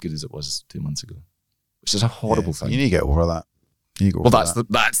 it's not as good as it was 2 months ago, which is a horrible thing. You need to get over that.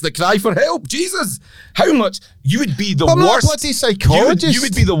 That's the cry for help. Jesus, how much you would be the worst. I'm not a bloody psychologist. You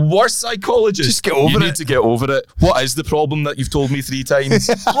would be the worst psychologist. Just get over it. You need to get over it. What is the problem that you've told me 3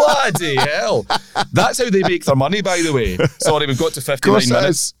 times? Bloody hell! That's how they make their money, by the way. Sorry, we've got to 59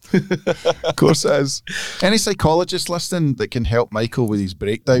 minutes. Of course it is. Any psychologist listening that can help Michael with his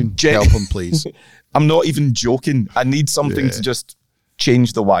breakdown, help him, please. I'm not even joking. I need something to just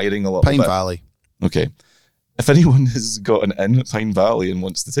change the wiring a little bit. Pine Valley. Okay. If anyone has got an in at Pine Valley and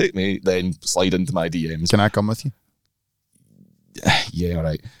wants to take me, then slide into my DMs. Can I come with you? Yeah, all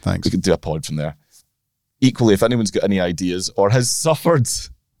right. Thanks. We could do a pod from there. Equally, if anyone's got any ideas or has suffered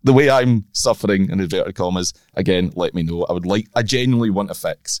the way I'm suffering, in inverted commas, again, let me know. I genuinely want a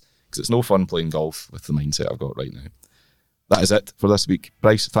fix, because it's no fun playing golf with the mindset I've got right now. That is it for this week.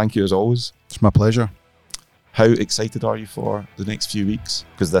 Bryce, thank you as always. It's my pleasure. How excited are you for the next few weeks?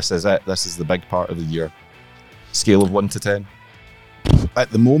 Because this is it. This is the big part of the year. Scale of 1 to 10. At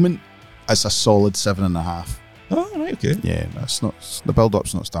the moment, it's a solid 7.5. Oh, right, okay. Yeah, the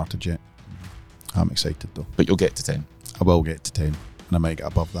build-up's not started yet. I'm excited though. But you'll get to 10. I will get to 10, and I might get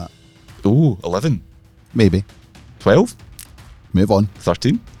above that. Oh, 11. Maybe. 12. Move on.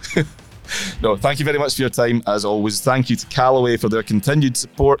 13. No, thank you very much for your time, as always. Thank you to Callaway for their continued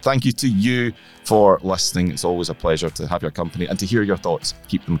support. Thank you to you for listening. It's always a pleasure to have your company and to hear your thoughts.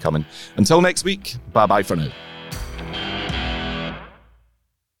 Keep them coming. Until next week, bye-bye for now.